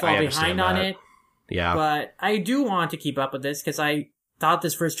 yeah, I fall behind on it. Yeah. But I do want to keep up with this, because I thought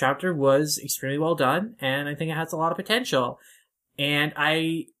this first chapter was extremely well done, and I think it has a lot of potential. And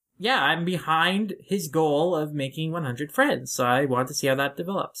I'm behind his goal of making 100 friends, so I want to see how that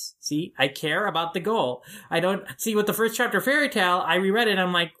develops. See, I care about the goal. I don't see with the first chapter of Fairy Tail, I reread it and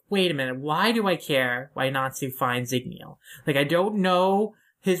I'm like, wait a minute, why do I care why Natsu finds Igniel? Like, I don't know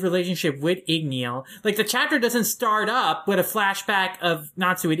his relationship with Igniel. Like, the chapter doesn't start up with a flashback of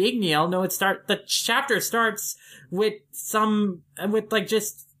Natsu and Igniel. No, the chapter starts with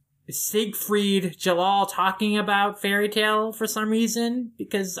just Siegfried Jalal talking about Fairy Tail for some reason,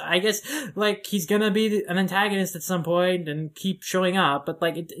 because I guess like he's gonna be an antagonist at some point and keep showing up, but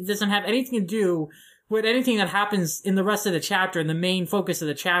like it doesn't have anything to do with anything that happens in the rest of the chapter and the main focus of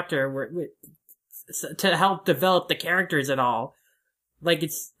the chapter to help develop the characters at all. Like,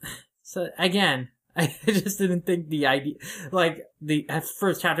 it's so again, I just didn't think the idea, like the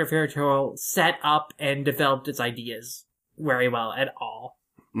first chapter of Fairy Tail set up and developed its ideas very well at all.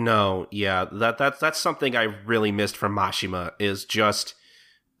 No, yeah, that's something I really missed from Mashima, is just,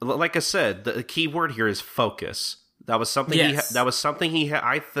 like I said, the key word here is focus. That was something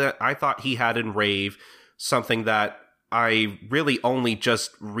I thought he had in Rave, something that I really only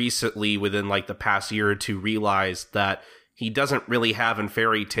just recently, within like the past year or two, realized that he doesn't really have in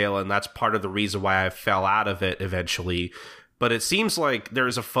Fairy Tail, and that's part of the reason why I fell out of it eventually. But it seems like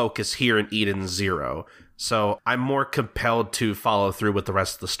there's a focus here in Eden Zero. So I'm more compelled to follow through with the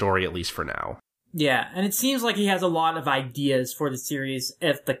rest of the story, at least for now. Yeah, and it seems like he has a lot of ideas for the series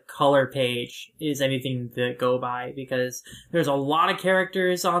if the color page is anything to go by, because there's a lot of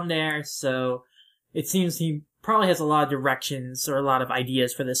characters on there, so it seems he probably has a lot of directions or a lot of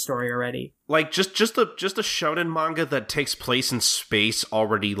ideas for this story already. Like, just a shonen manga that takes place in space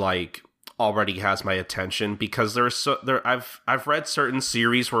already has my attention, because I've read certain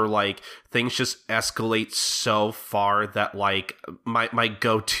series where like things just escalate so far that like my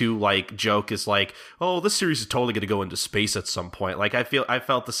go-to like joke is like, oh, this series is totally going to go into space at some point. Like I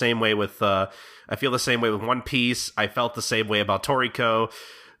felt the same way with I feel the same way with One Piece. I felt the same way about Toriko.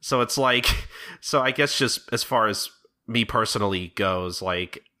 So it's like, so I guess just as far as me personally goes,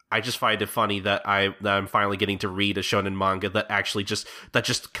 like, I just find it funny that I'm finally getting to read a shonen manga that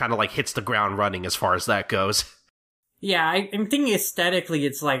just kind of like hits the ground running as far as that goes. Yeah, I'm thinking aesthetically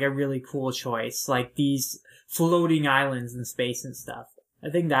it's like a really cool choice, like these floating islands in space and stuff. I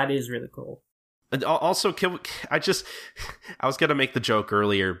think that is really cool. And also, I was gonna make the joke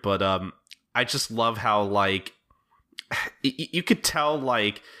earlier, but I just love how like you could tell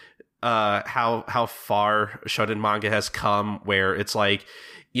like how far shonen manga has come, where it's like,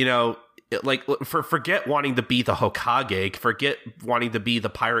 you know, like, forget wanting to be the Hokage, forget wanting to be the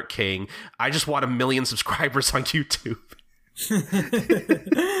Pirate King. I just want 1 million subscribers on YouTube.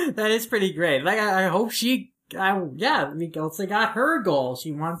 That is pretty great. Like, I hope we also got her goal.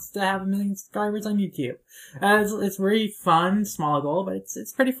 She wants to have 1 million subscribers on YouTube. It's very fun, small goal, but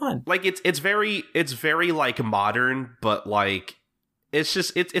it's pretty fun. Like, it's very like modern, but like,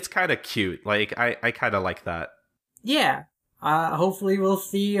 it's kind of cute. Like, I kind of like that. Yeah. hopefully we'll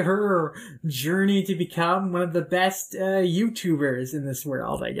see her journey to become one of the best YouTubers in this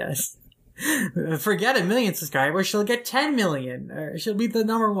world, I guess. Forget 1 million subscribers, she'll get 10 million. She'll be the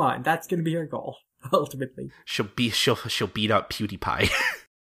number one. That's gonna be her goal, ultimately. She'll beat out PewDiePie.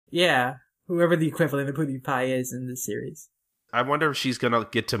 Yeah, whoever the equivalent of PewDiePie is in this series. I wonder if she's gonna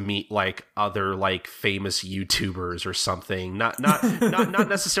get to meet like other like famous YouTubers or something. Not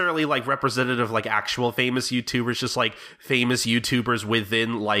necessarily like representative like actual famous YouTubers, just like famous YouTubers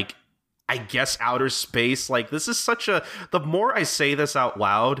within like, I guess, outer space. Like, this is such a, the more I say this out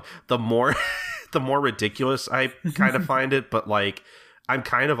loud, the more the more ridiculous I kind of find it, but like I'm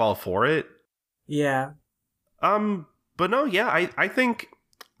kind of all for it. Yeah. But no, yeah, I think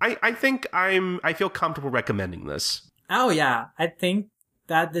I feel comfortable recommending this. Oh yeah, I think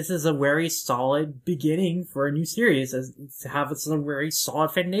that this is a very solid beginning for a new series, as to have a very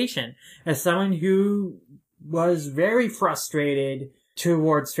solid foundation. As someone who was very frustrated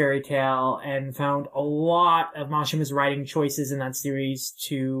towards Fairy Tail and found a lot of Mashima's writing choices in that series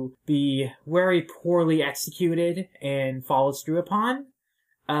to be very poorly executed and followed through upon,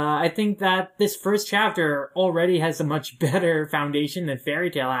 I think that this first chapter already has a much better foundation than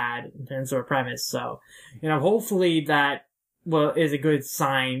Fairy Tail had in terms of a premise. So, hopefully that is a good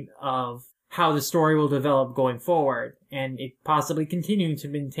sign of how the story will develop going forward, and it possibly continuing to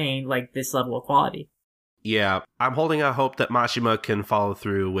maintain like this level of quality. Yeah, I'm holding out hope that Mashima can follow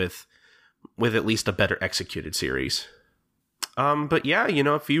through with at least a better executed series. But yeah,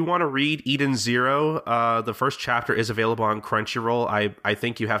 if you want to read Eden Zero, the first chapter is available on Crunchyroll. I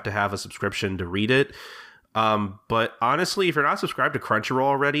think you have to have a subscription to read it. But honestly, if you're not subscribed to Crunchyroll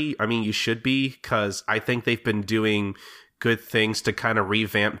already, I mean, you should be, because I think they've been doing good things to kind of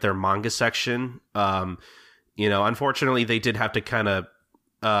revamp their manga section. Unfortunately, they did have to kind of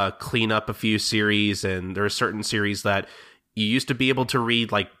clean up a few series, and there are certain series that you used to be able to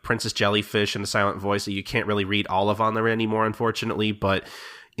read, like Princess Jellyfish and The Silent Voice, that you can't really read all of on there anymore, unfortunately. But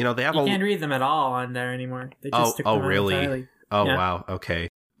they have you can't read them at all on there anymore. They just took them really? Entirely. Oh, yeah. Wow. Okay.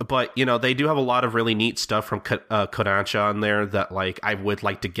 But, they do have a lot of really neat stuff from Kodansha on there that, like, I would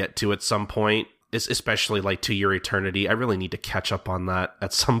like to get to at some point, especially, like, To Your Eternity. I really need to catch up on that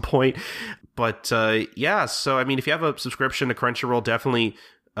at some point. But, yeah, so, I mean, if you have a subscription to Crunchyroll, definitely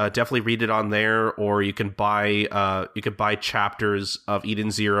read it on there, or you can buy chapters of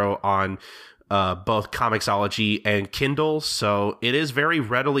Eden Zero on both Comixology and Kindle. So it is very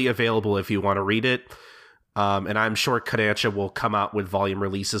readily available if you want to read it. And I'm sure Kodansha will come out with volume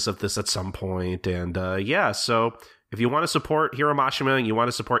releases of this at some point. And yeah, so if you want to support Hiro Mashima and you want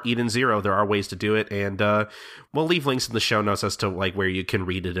to support Eden Zero, there are ways to do it. And we'll leave links in the show notes as to like where you can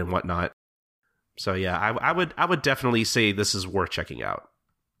read it and whatnot. So yeah, I would definitely say this is worth checking out.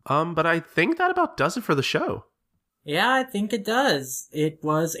 But I think that about does it for the show. Yeah, I think it does. It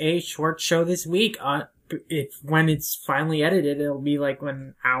was a short show this week. When it's finally edited, it'll be like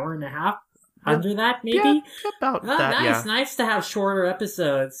 1 hour and a half under that, maybe? Yeah, about that, nice. yeah. Nice to have shorter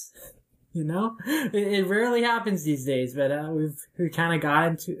episodes. It rarely happens these days, but we've kind of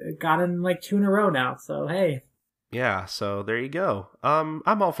gotten like 2 in a row now, so hey. Yeah, so there you go. I'm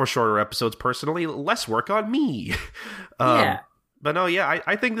all for shorter episodes personally. Less work on me. Yeah. But no, yeah,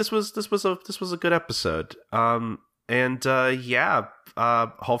 I think this was a good episode.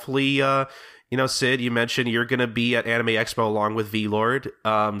 Hopefully, Sid, you mentioned you're gonna be at Anime Expo along with V-Lord.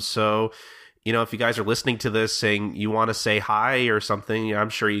 So, if you guys are listening to this saying you want to say hi or something, I'm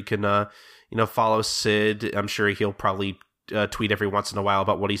sure you can, follow Sid. I'm sure he'll probably tweet every once in a while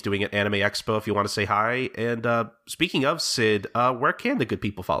about what he's doing at Anime Expo if you want to say hi. And speaking of Sid, where can the good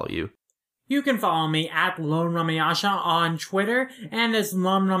people follow you? You can follow me at Lone Ramayasha on Twitter, and as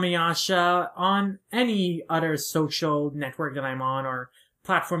Lone Ramayasha on any other social network that I'm on, or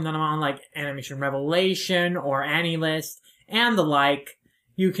platform that I'm on, like Animation Revelation or AniList and the like.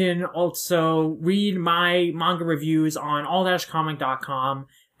 You can also read my manga reviews on all-comic.com,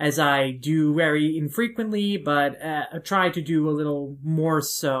 as I do very infrequently, but try to do a little more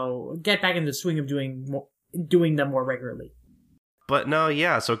so, get back in the swing of doing them more regularly. But no,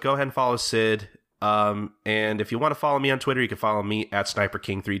 yeah, so go ahead and follow Sid. And if you want to follow me on Twitter, you can follow me at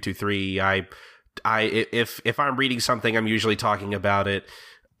SniperKing323. If I'm reading something, I'm usually talking about it,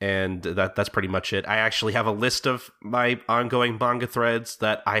 and that's pretty much it. I actually have a list of my ongoing manga threads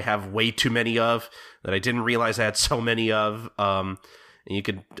that I have way too many of, that I didn't realize I had so many of.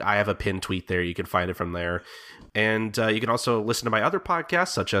 And I have a pinned tweet there. You can find it from there. And you can also listen to my other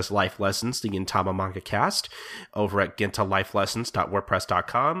podcasts, such as Life Lessons, the Gintama Manga Cast, over at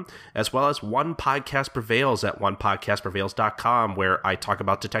gintalifelessons.wordpress.com, as well as One Podcast Prevails at onepodcastprevails.com, where I talk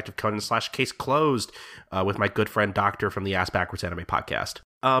about Detective Conan / Case Closed with my good friend Doctor from the Ass Backwards Anime Podcast.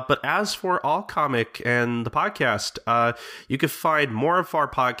 But as for All Comic and the podcast, you can find more of our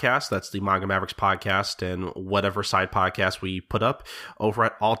podcast, that's the Manga Mavericks podcast, and whatever side podcast we put up over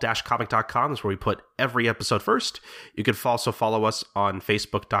at all-comic.com. That's where we put every episode first. You can also follow us on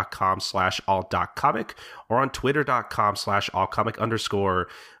facebook.com/all.comic or on twitter.com/allcomic_.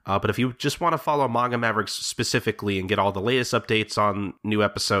 But if you just want to follow Manga Mavericks specifically and get all the latest updates on new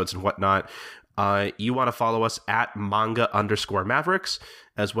episodes and whatnot, you want to follow us at manga_mavericks,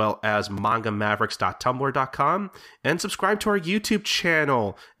 as well as mangamavericks.tumblr.com, and subscribe to our YouTube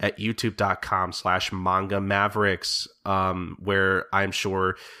channel at youtube.com/mangamavericks, where I'm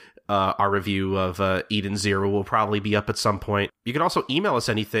sure our review of Eden Zero will probably be up at some point. You can also email us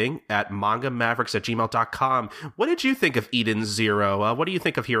anything at mangamavericks@gmail.com. What did you think of Eden Zero? What do you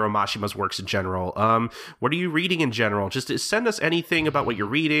think of Hiro Mashima's works in general? What are you reading in general? Just send us anything about what you're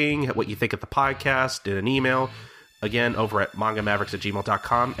reading, what you think of the podcast in an email. Again, over at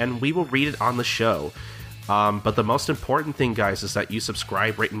mangamavericks@gmail.com, and we will read it on the show. But the most important thing, guys, is that you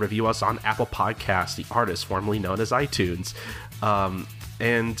subscribe, rate, and review us on Apple Podcasts, the artist formerly known as iTunes.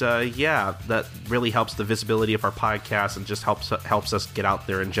 Yeah, that really helps the visibility of our podcast and just helps us get out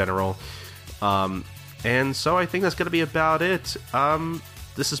there in general. And so I think that's going to be about it.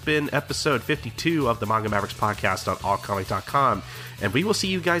 This has been episode 52 of the Manga Mavericks podcast on allcomic.com, and we will see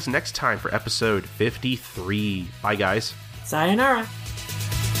you guys next time for episode 53. Bye, guys. Sayonara.